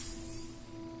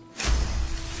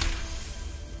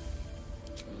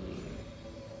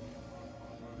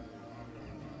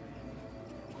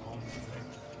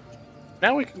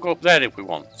 Now we can go up there if we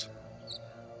want.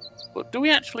 But do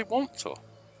we actually want to?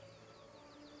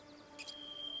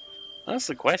 That's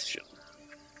the question.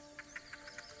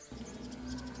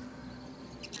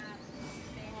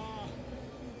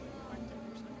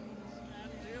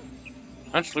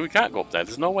 Actually, we can't go up there.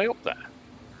 There's no way up there.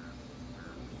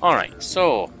 Alright,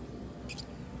 so...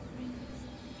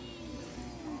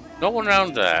 no one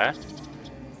around there.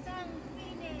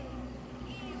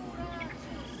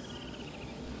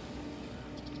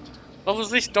 Well, there's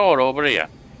this door over here.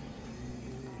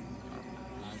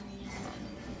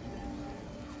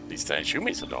 At least I assume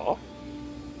it's a door.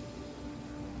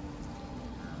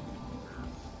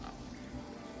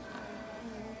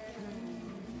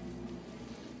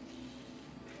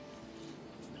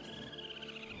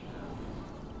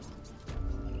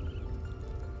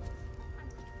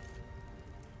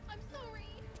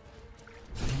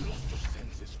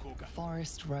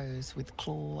 Forest rose with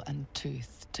claw and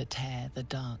tooth to tear the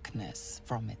darkness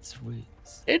from its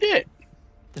roots. It did.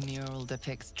 The mural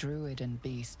depicts druid and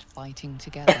beast fighting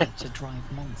together to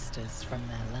drive monsters from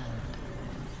their land.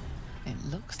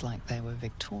 It looks like they were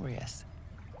victorious,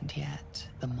 and yet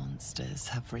the monsters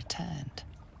have returned.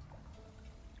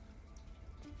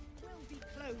 Will be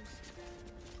closed.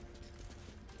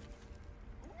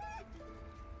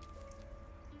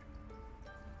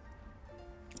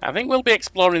 I think we'll be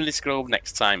exploring this grove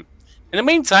next time. In the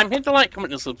meantime, hit the like,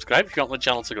 comment and subscribe if you want the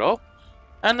channel to grow.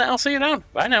 And I'll see you around.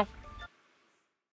 Bye now.